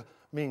across the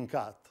mean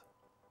cut,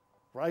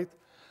 right?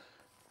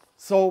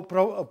 So,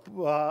 but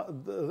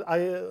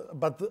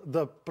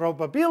the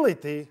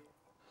probability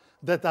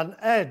that an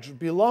edge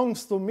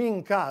belongs to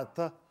mean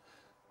cut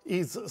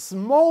is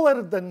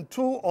smaller than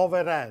 2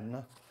 over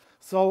n.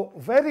 So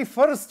very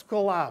first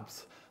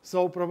collapse.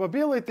 So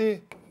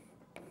probability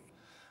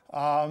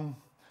to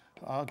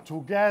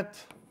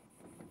get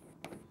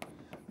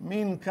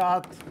mean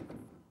cut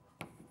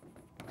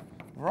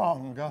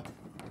wrong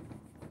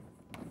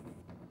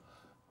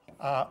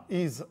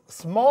is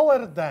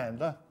smaller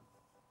than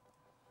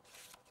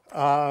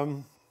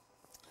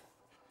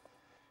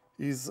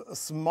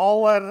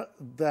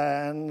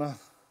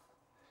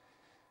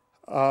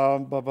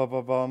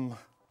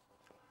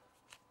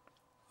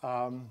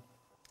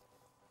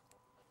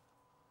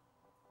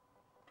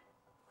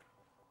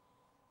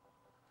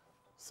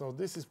so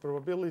this is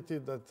probability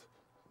that,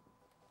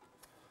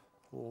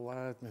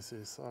 let me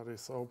see, sorry,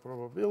 so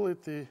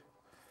probability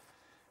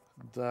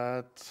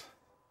that,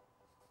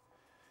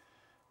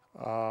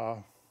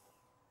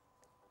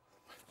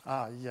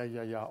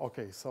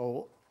 okay,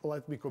 so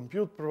let me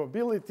compute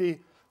probability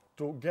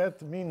to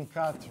get mean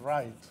cut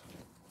right.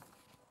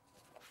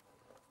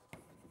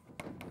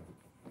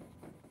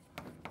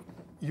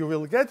 You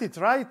will get it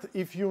right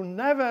if you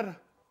never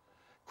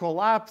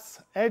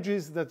collapse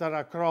edges that are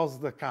across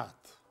the cut.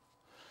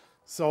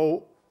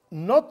 So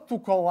not to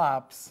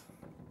collapse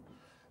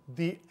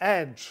the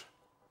edge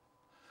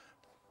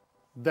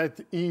that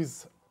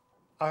is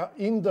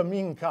in the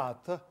mean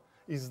cut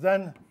is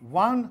then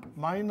 1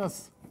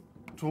 minus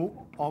 2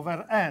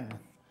 over n,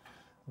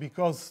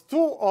 because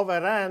 2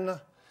 over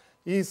n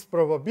is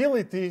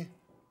probability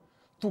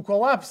to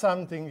collapse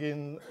something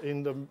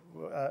in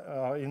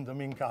the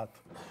mean cut.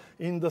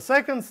 In the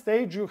second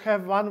stage, you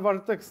have one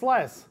vertex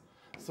less.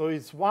 So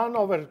it's 1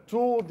 over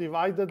 2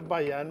 divided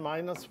by n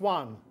minus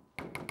 1.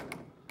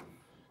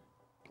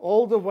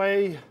 All the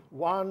way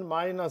 1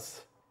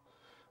 minus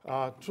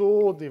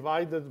 2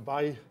 divided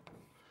by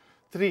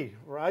 3,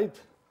 right?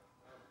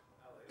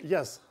 Alex,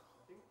 Yes.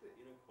 I think the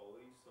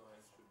inequality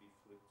sign should be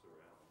flipped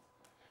around.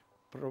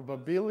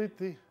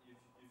 Probability.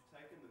 You've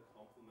taken the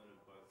complement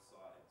of both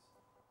sides.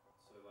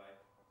 So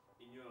like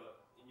in your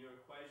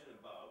equation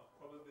above,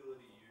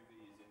 probability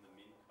UV is in the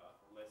min cut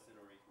less than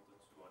or equal to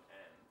 2 on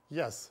n.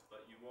 Yes.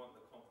 But you want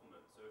the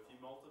complement. So if you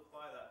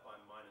multiply that by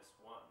minus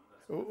 1,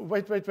 that's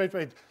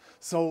Wait.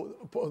 So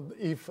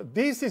if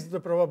this is the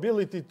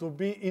probability to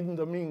be in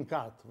the mean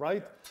cut,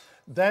 right?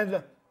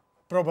 Then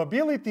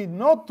probability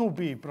not to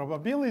be,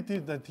 probability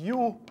that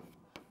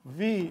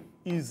UV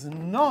is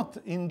not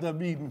in the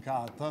mean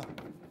cut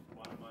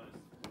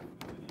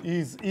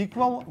is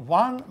equal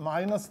 1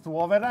 minus 2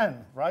 over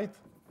n, right?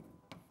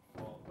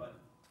 well, but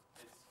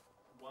it's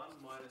 1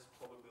 minus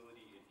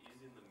probability it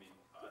is in the min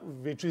cut.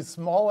 Which is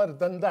smaller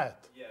than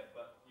that. Yeah,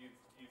 but you've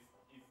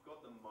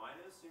got the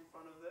minus in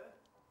front of there.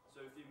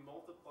 So if you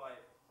multiply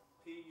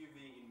PUV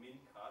in min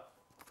cut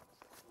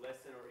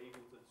less than or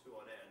equal to 2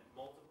 on n,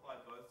 multiply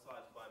both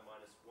sides by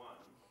minus 1,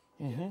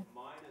 you get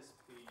minus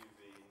PUV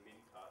in min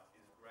cut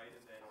is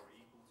greater than or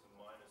equal to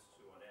minus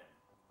 2 on n.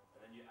 And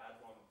then you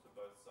add 1 to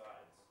both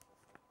sides.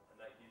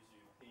 And that gives you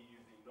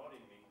PUV not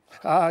in min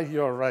cut.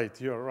 You're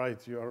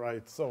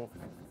right. So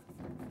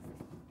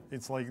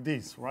it's like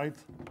this, right?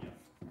 Yeah.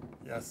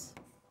 Yes.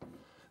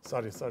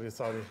 Sorry.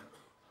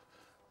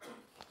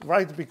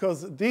 Right,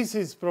 because this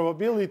is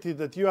probability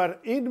that you are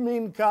in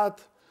mean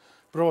cut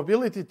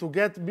probability to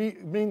get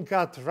mean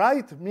cut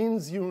right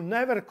means you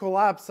never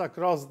collapse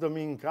across the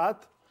mean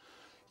cut.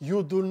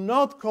 You do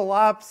not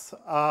collapse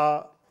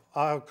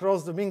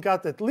across the mean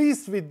cut, at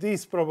least with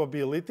this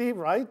probability,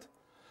 right?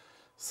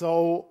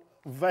 So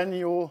when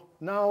you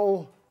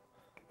now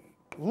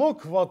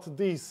look what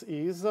this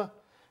is,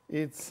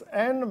 it's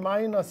n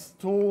minus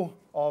 2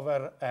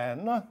 over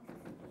n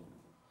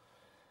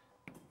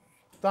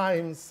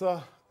times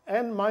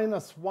n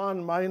minus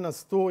 1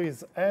 minus 2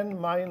 is n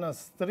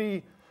minus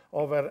 3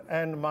 over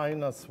n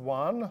minus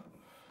 1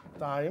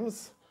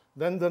 times.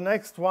 Then the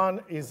next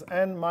one is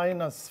n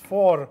minus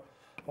 4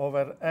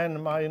 over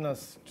n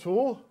minus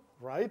 2,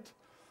 right?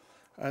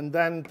 And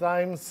then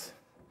times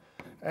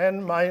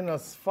n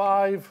minus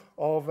 5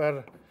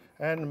 over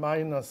n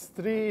minus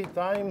 3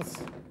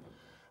 times,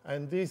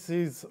 and this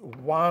is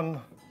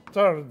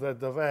 1/3 at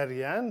the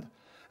very end.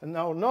 And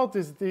now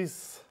notice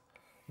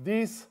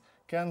this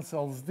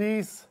cancels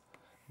this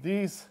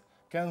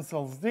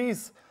cancels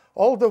this,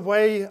 all the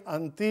way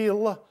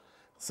until,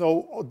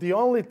 so the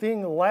only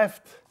thing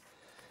left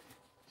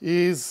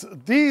is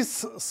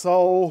this,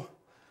 so,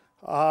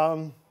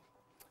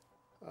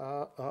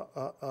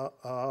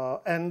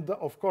 and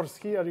of course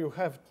here you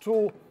have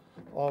 2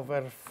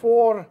 over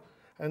 4,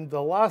 and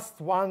the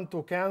last one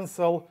to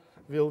cancel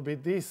will be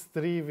this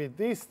 3 with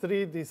this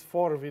 3, this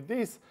 4 with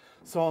this.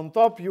 So on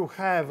top you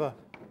have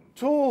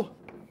 2,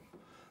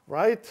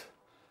 right?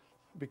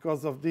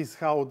 Because of this,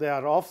 how they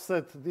are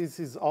offset. This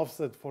is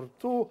offset for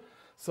 2.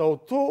 So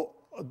 2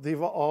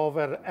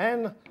 over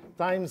n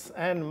times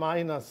n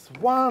minus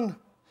 1,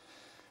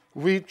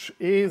 which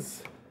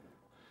is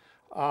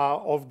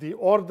of the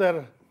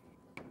order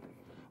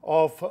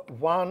of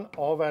 1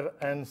 over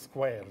n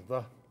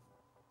squared.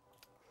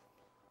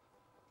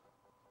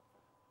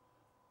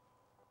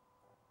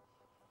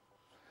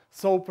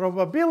 So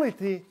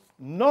probability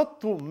not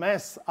to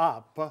mess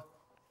up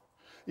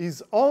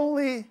is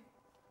only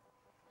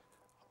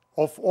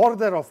of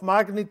order of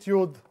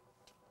magnitude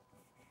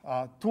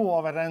 2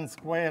 over n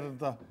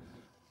squared,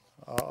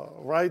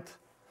 right?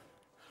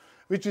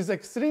 Which is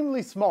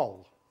extremely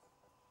small.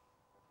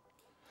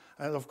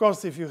 And of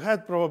course, if you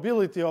had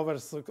probability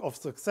of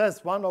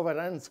success 1 over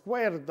n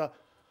squared,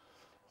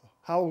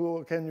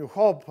 how can you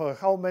hope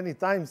how many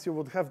times you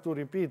would have to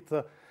repeat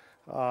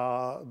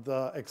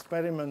the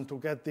experiment to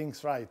get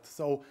things right?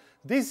 So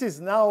this is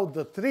now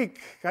the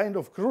trick, kind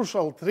of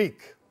crucial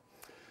trick.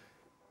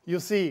 You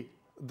see,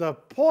 the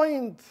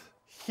point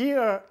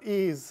here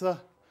is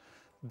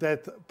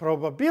that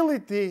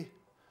probability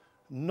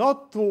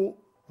not to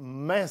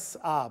mess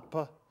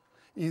up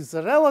is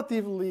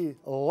relatively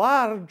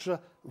large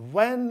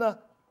when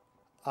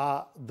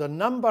the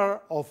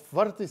number of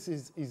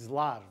vertices is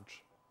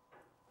large,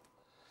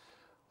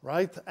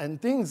 right?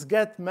 And things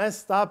get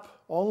messed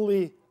up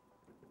only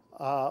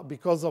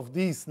because of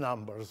these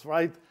numbers,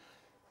 right?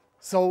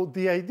 So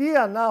the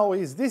idea now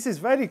is this is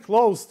very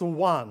close to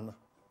 1,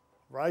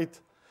 right?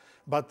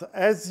 But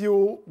as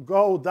you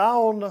go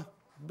down,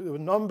 the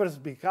numbers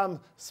become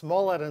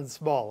smaller and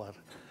smaller.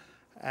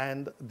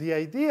 And the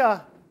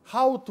idea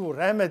how to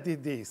remedy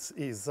this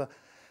is,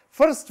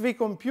 first we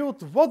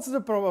compute what's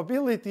the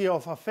probability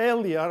of a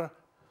failure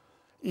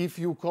if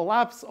you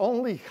collapse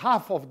only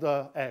half of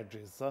the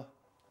edges,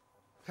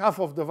 half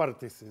of the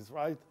vertices,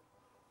 right?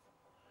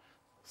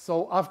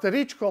 So after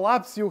each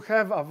collapse, you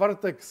have a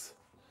vertex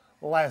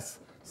less.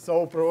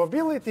 So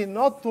probability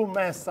not to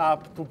mess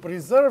up, to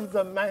preserve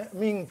the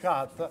mean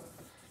cut,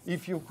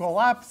 if you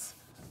collapse,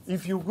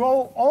 if you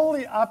go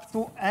only up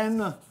to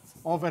n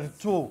over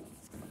 2,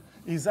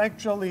 is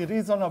actually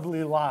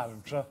reasonably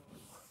large.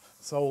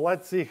 So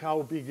let's see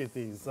how big it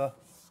is.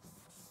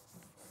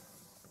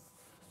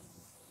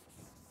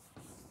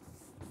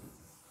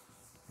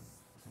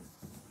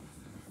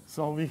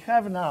 So we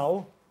have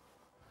now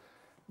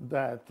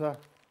that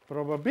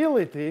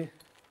probability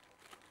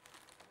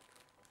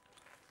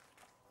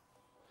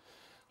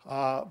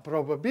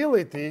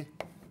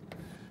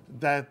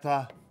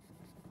that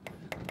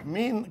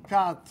mean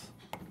cut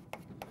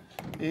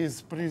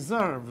is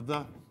preserved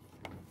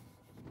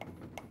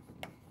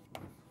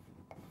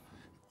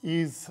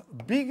is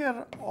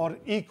bigger or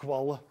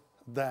equal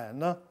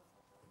than,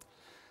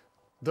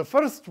 the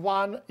first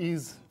one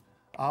is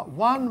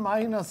 1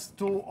 minus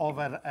 2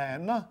 over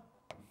n,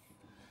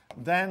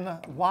 then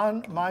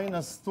 1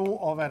 minus 2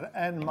 over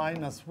n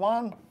minus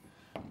 1,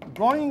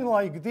 going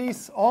like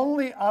this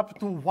only up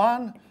to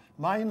 1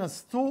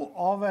 minus 2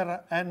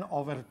 over n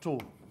over 2.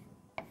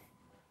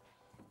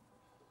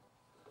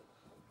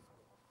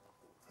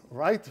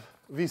 Right?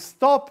 We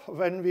stop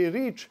when we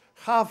reach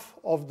half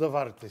of the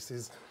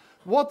vertices.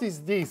 What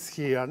is this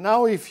here?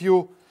 Now if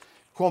you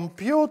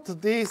compute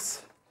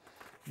this,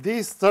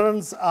 this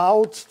turns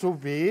out to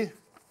be,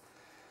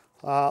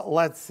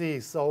 let's see,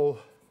 so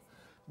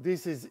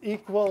this is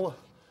equal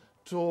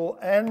to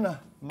n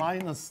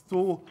minus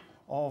 2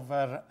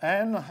 over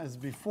n as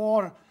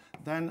before,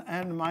 then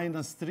n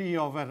minus 3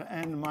 over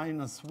n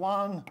minus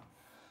 1,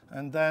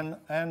 and then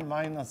n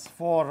minus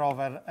 4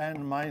 over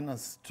n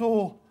minus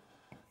 2,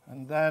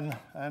 and then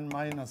n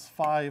minus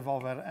 5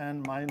 over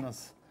n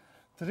minus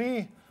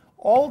 3.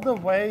 All the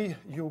way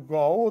you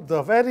go,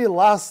 the very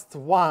last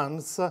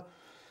ones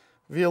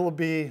will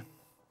be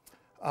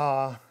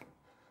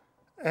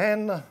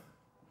n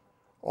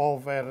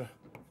over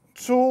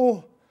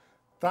 2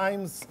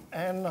 times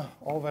n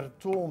over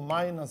 2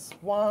 minus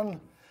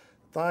 1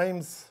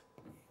 times,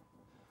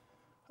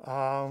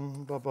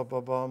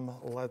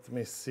 let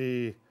me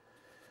see,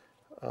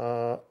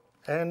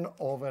 n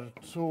over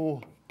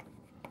 2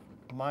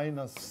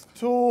 minus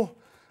 2.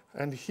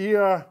 And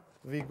here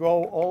we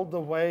go all the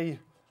way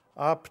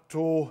up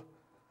to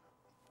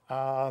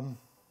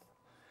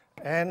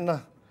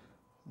n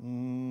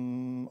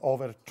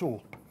over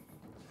 2.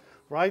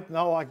 Right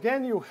now,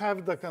 again, you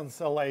have the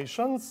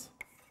cancellations.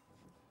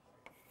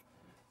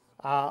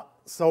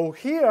 So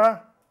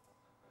here,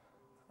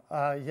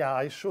 yeah,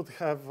 I should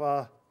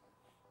have,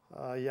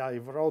 yeah, I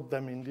wrote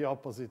them in the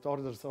opposite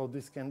order, so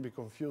this can be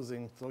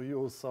confusing to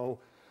you. So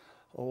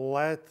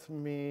let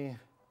me,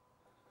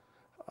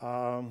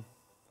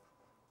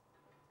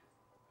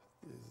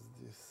 this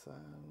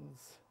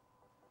descends.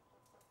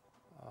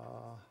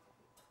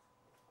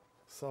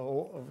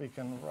 So we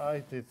can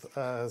write it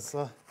as,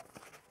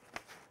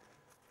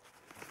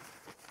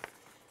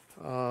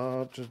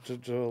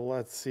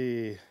 let's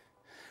see,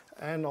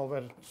 n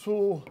over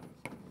 2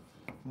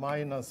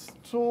 minus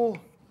 2,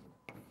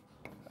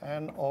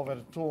 n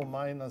over 2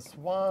 minus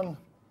 1,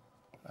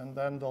 and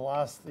then the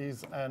last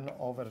is n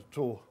over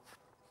 2.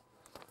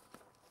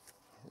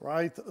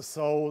 Right,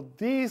 so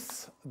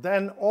this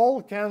then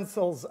all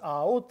cancels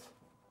out,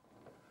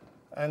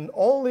 and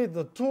only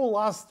the two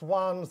last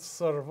ones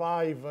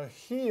survive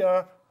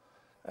here,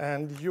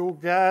 and you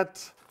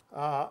get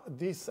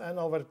this n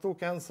over 2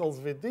 cancels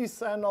with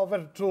this n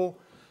over 2,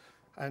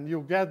 and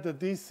you get that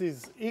this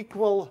is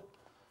equal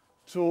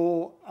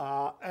to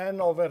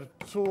n over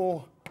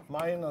 2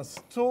 minus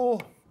 2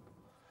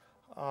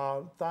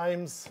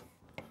 times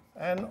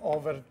n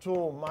over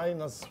 2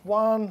 minus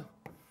 1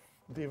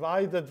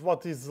 divided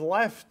what is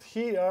left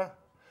here,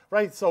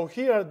 right? So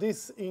here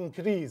this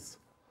increase,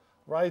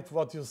 right,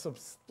 what you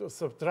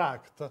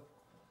subtract.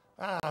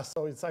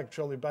 So it's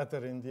actually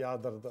better in the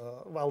other,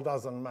 well,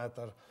 doesn't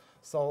matter.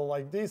 So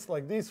like this,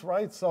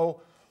 right?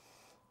 So,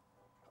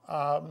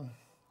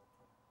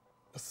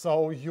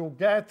 so you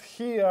get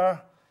here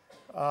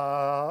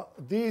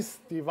this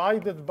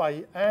divided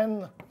by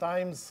n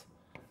times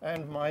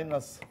n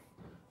minus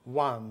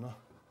 1.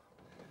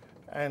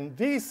 And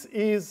this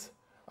is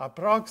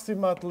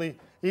approximately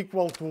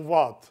equal to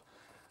what?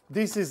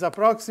 This is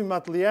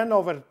approximately n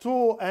over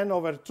 2,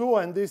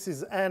 and this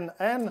is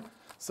n.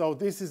 So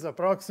this is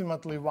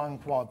approximately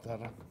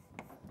 1/4.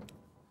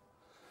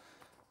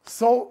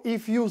 So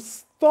if you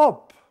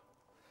stop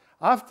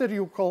after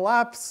you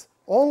collapse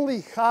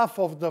only half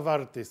of the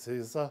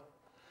vertices,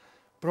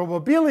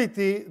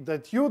 probability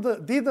that you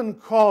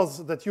didn't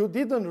cause, that you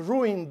didn't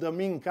ruin the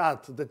mean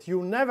cut, that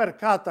you never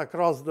cut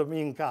across the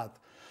mean cut,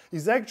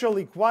 is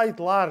actually quite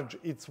large.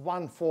 It's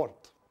 1/4.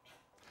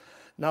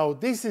 Now,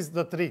 this is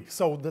the trick.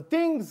 So the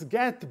things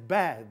get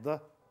bad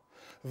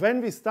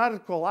when we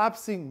start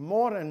collapsing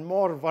more and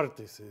more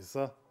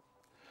vertices.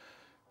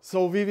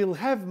 So we will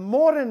have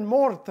more and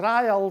more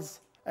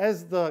trials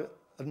as the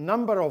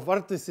number of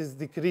vertices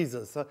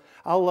decreases.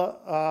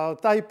 I'll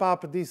type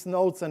up these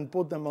notes and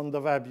put them on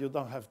the web. You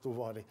don't have to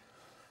worry.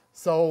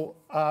 So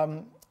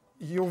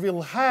you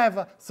will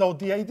have, so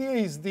the idea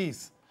is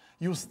this.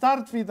 You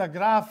start with a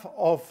graph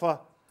of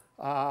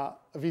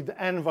with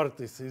n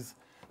vertices.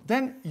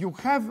 Then you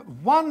have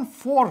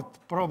 1/4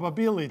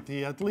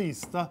 probability, at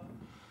least,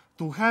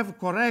 to have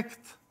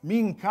correct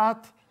mean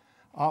cut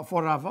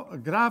for a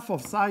graph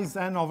of size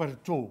n over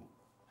 2.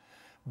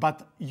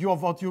 But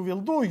what you will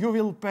do, you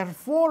will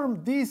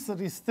perform this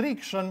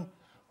restriction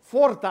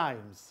 4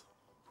 times.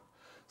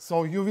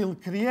 So you will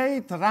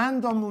create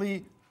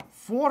randomly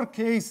 4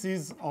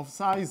 cases of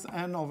size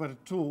n over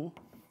 2,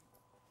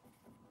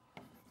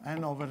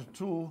 n over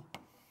 2,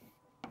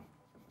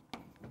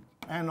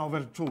 n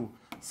over 2.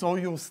 So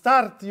you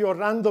start your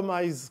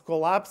randomized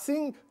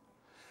collapsing,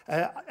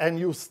 and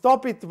you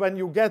stop it when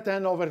you get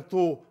n over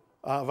 2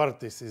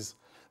 vertices.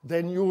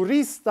 Then you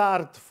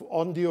restart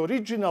on the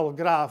original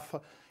graph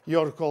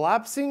your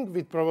collapsing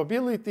with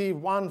probability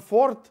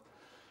 1/4.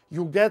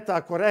 You get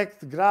a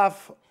correct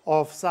graph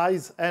of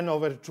size n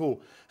over 2.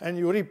 And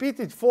you repeat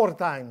it 4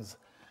 times.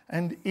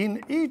 And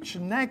in each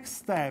next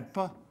step,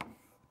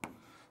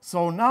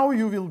 so now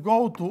you will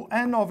go to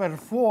n over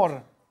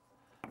 4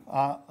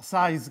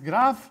 size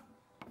graph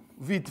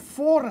with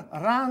 4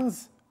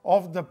 runs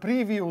of the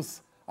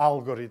previous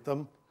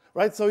algorithm,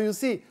 right? So you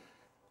see,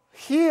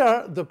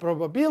 here the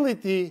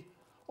probability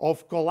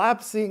of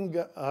collapsing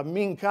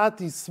mean cut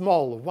is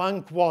small,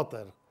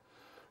 1/4,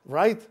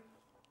 right?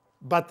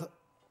 But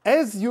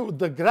as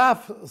the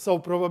graph, so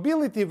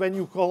probability when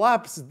you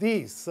collapse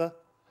this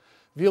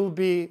will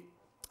be,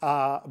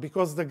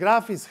 because the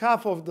graph is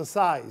half of the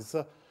size,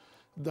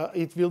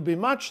 it will be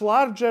much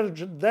larger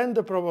than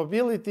the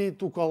probability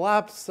to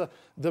collapse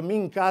the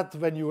mean cut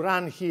when you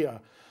run here.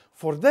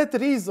 For that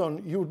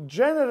reason, you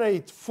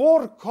generate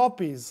 4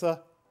 copies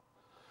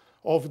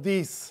of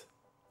this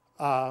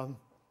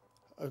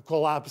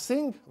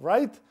collapsing,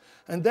 right?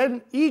 And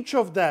then each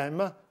of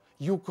them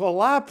you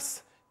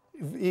collapse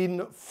in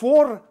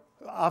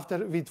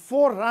with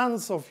 4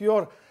 runs of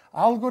your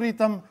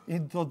algorithm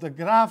into the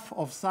graph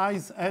of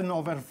size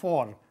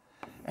n/4.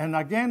 And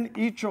again,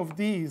 each of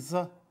these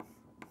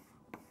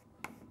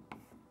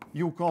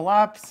you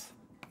collapse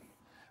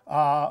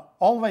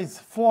always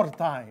 4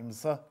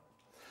 times.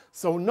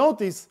 So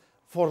notice,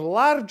 for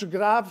large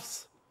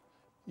graphs,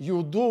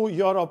 you do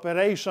your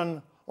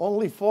operation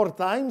only 4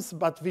 times,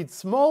 but with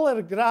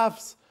smaller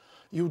graphs,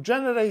 you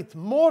generate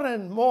more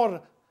and more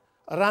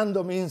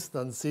random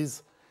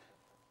instances.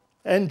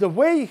 And the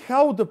way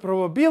how the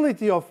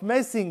probability of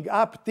messing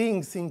up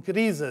things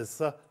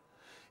increases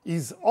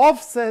is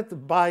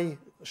offset by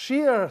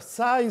sheer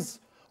size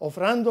of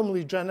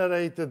randomly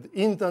generated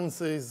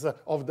instances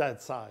of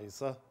that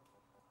size.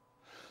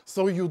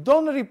 So you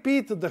don't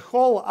repeat the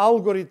whole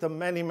algorithm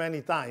many,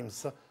 many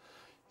times.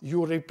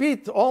 You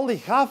repeat only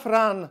half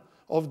run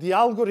of the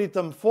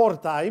algorithm 4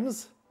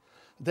 times.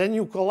 Then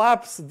you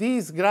collapse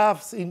these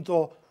graphs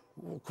into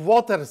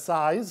quarter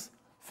size,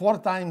 4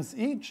 times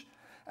each.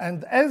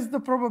 And as the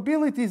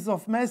probabilities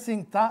of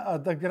messing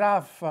the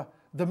graph,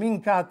 the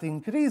mean cut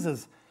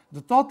increases,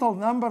 the total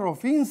number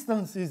of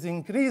instances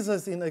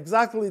increases in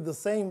exactly the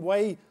same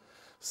way,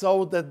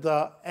 so that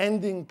the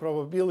ending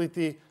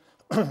probability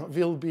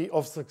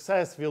of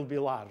success will be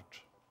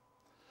large.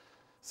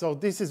 So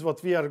this is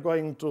what we are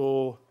going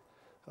to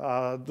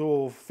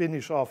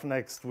finish off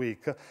next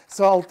week.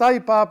 So I'll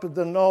type up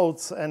the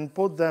notes and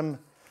put them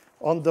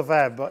on the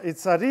web.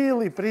 It's a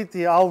really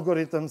pretty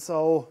algorithm,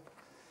 so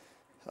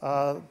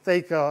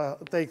take a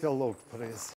look, please.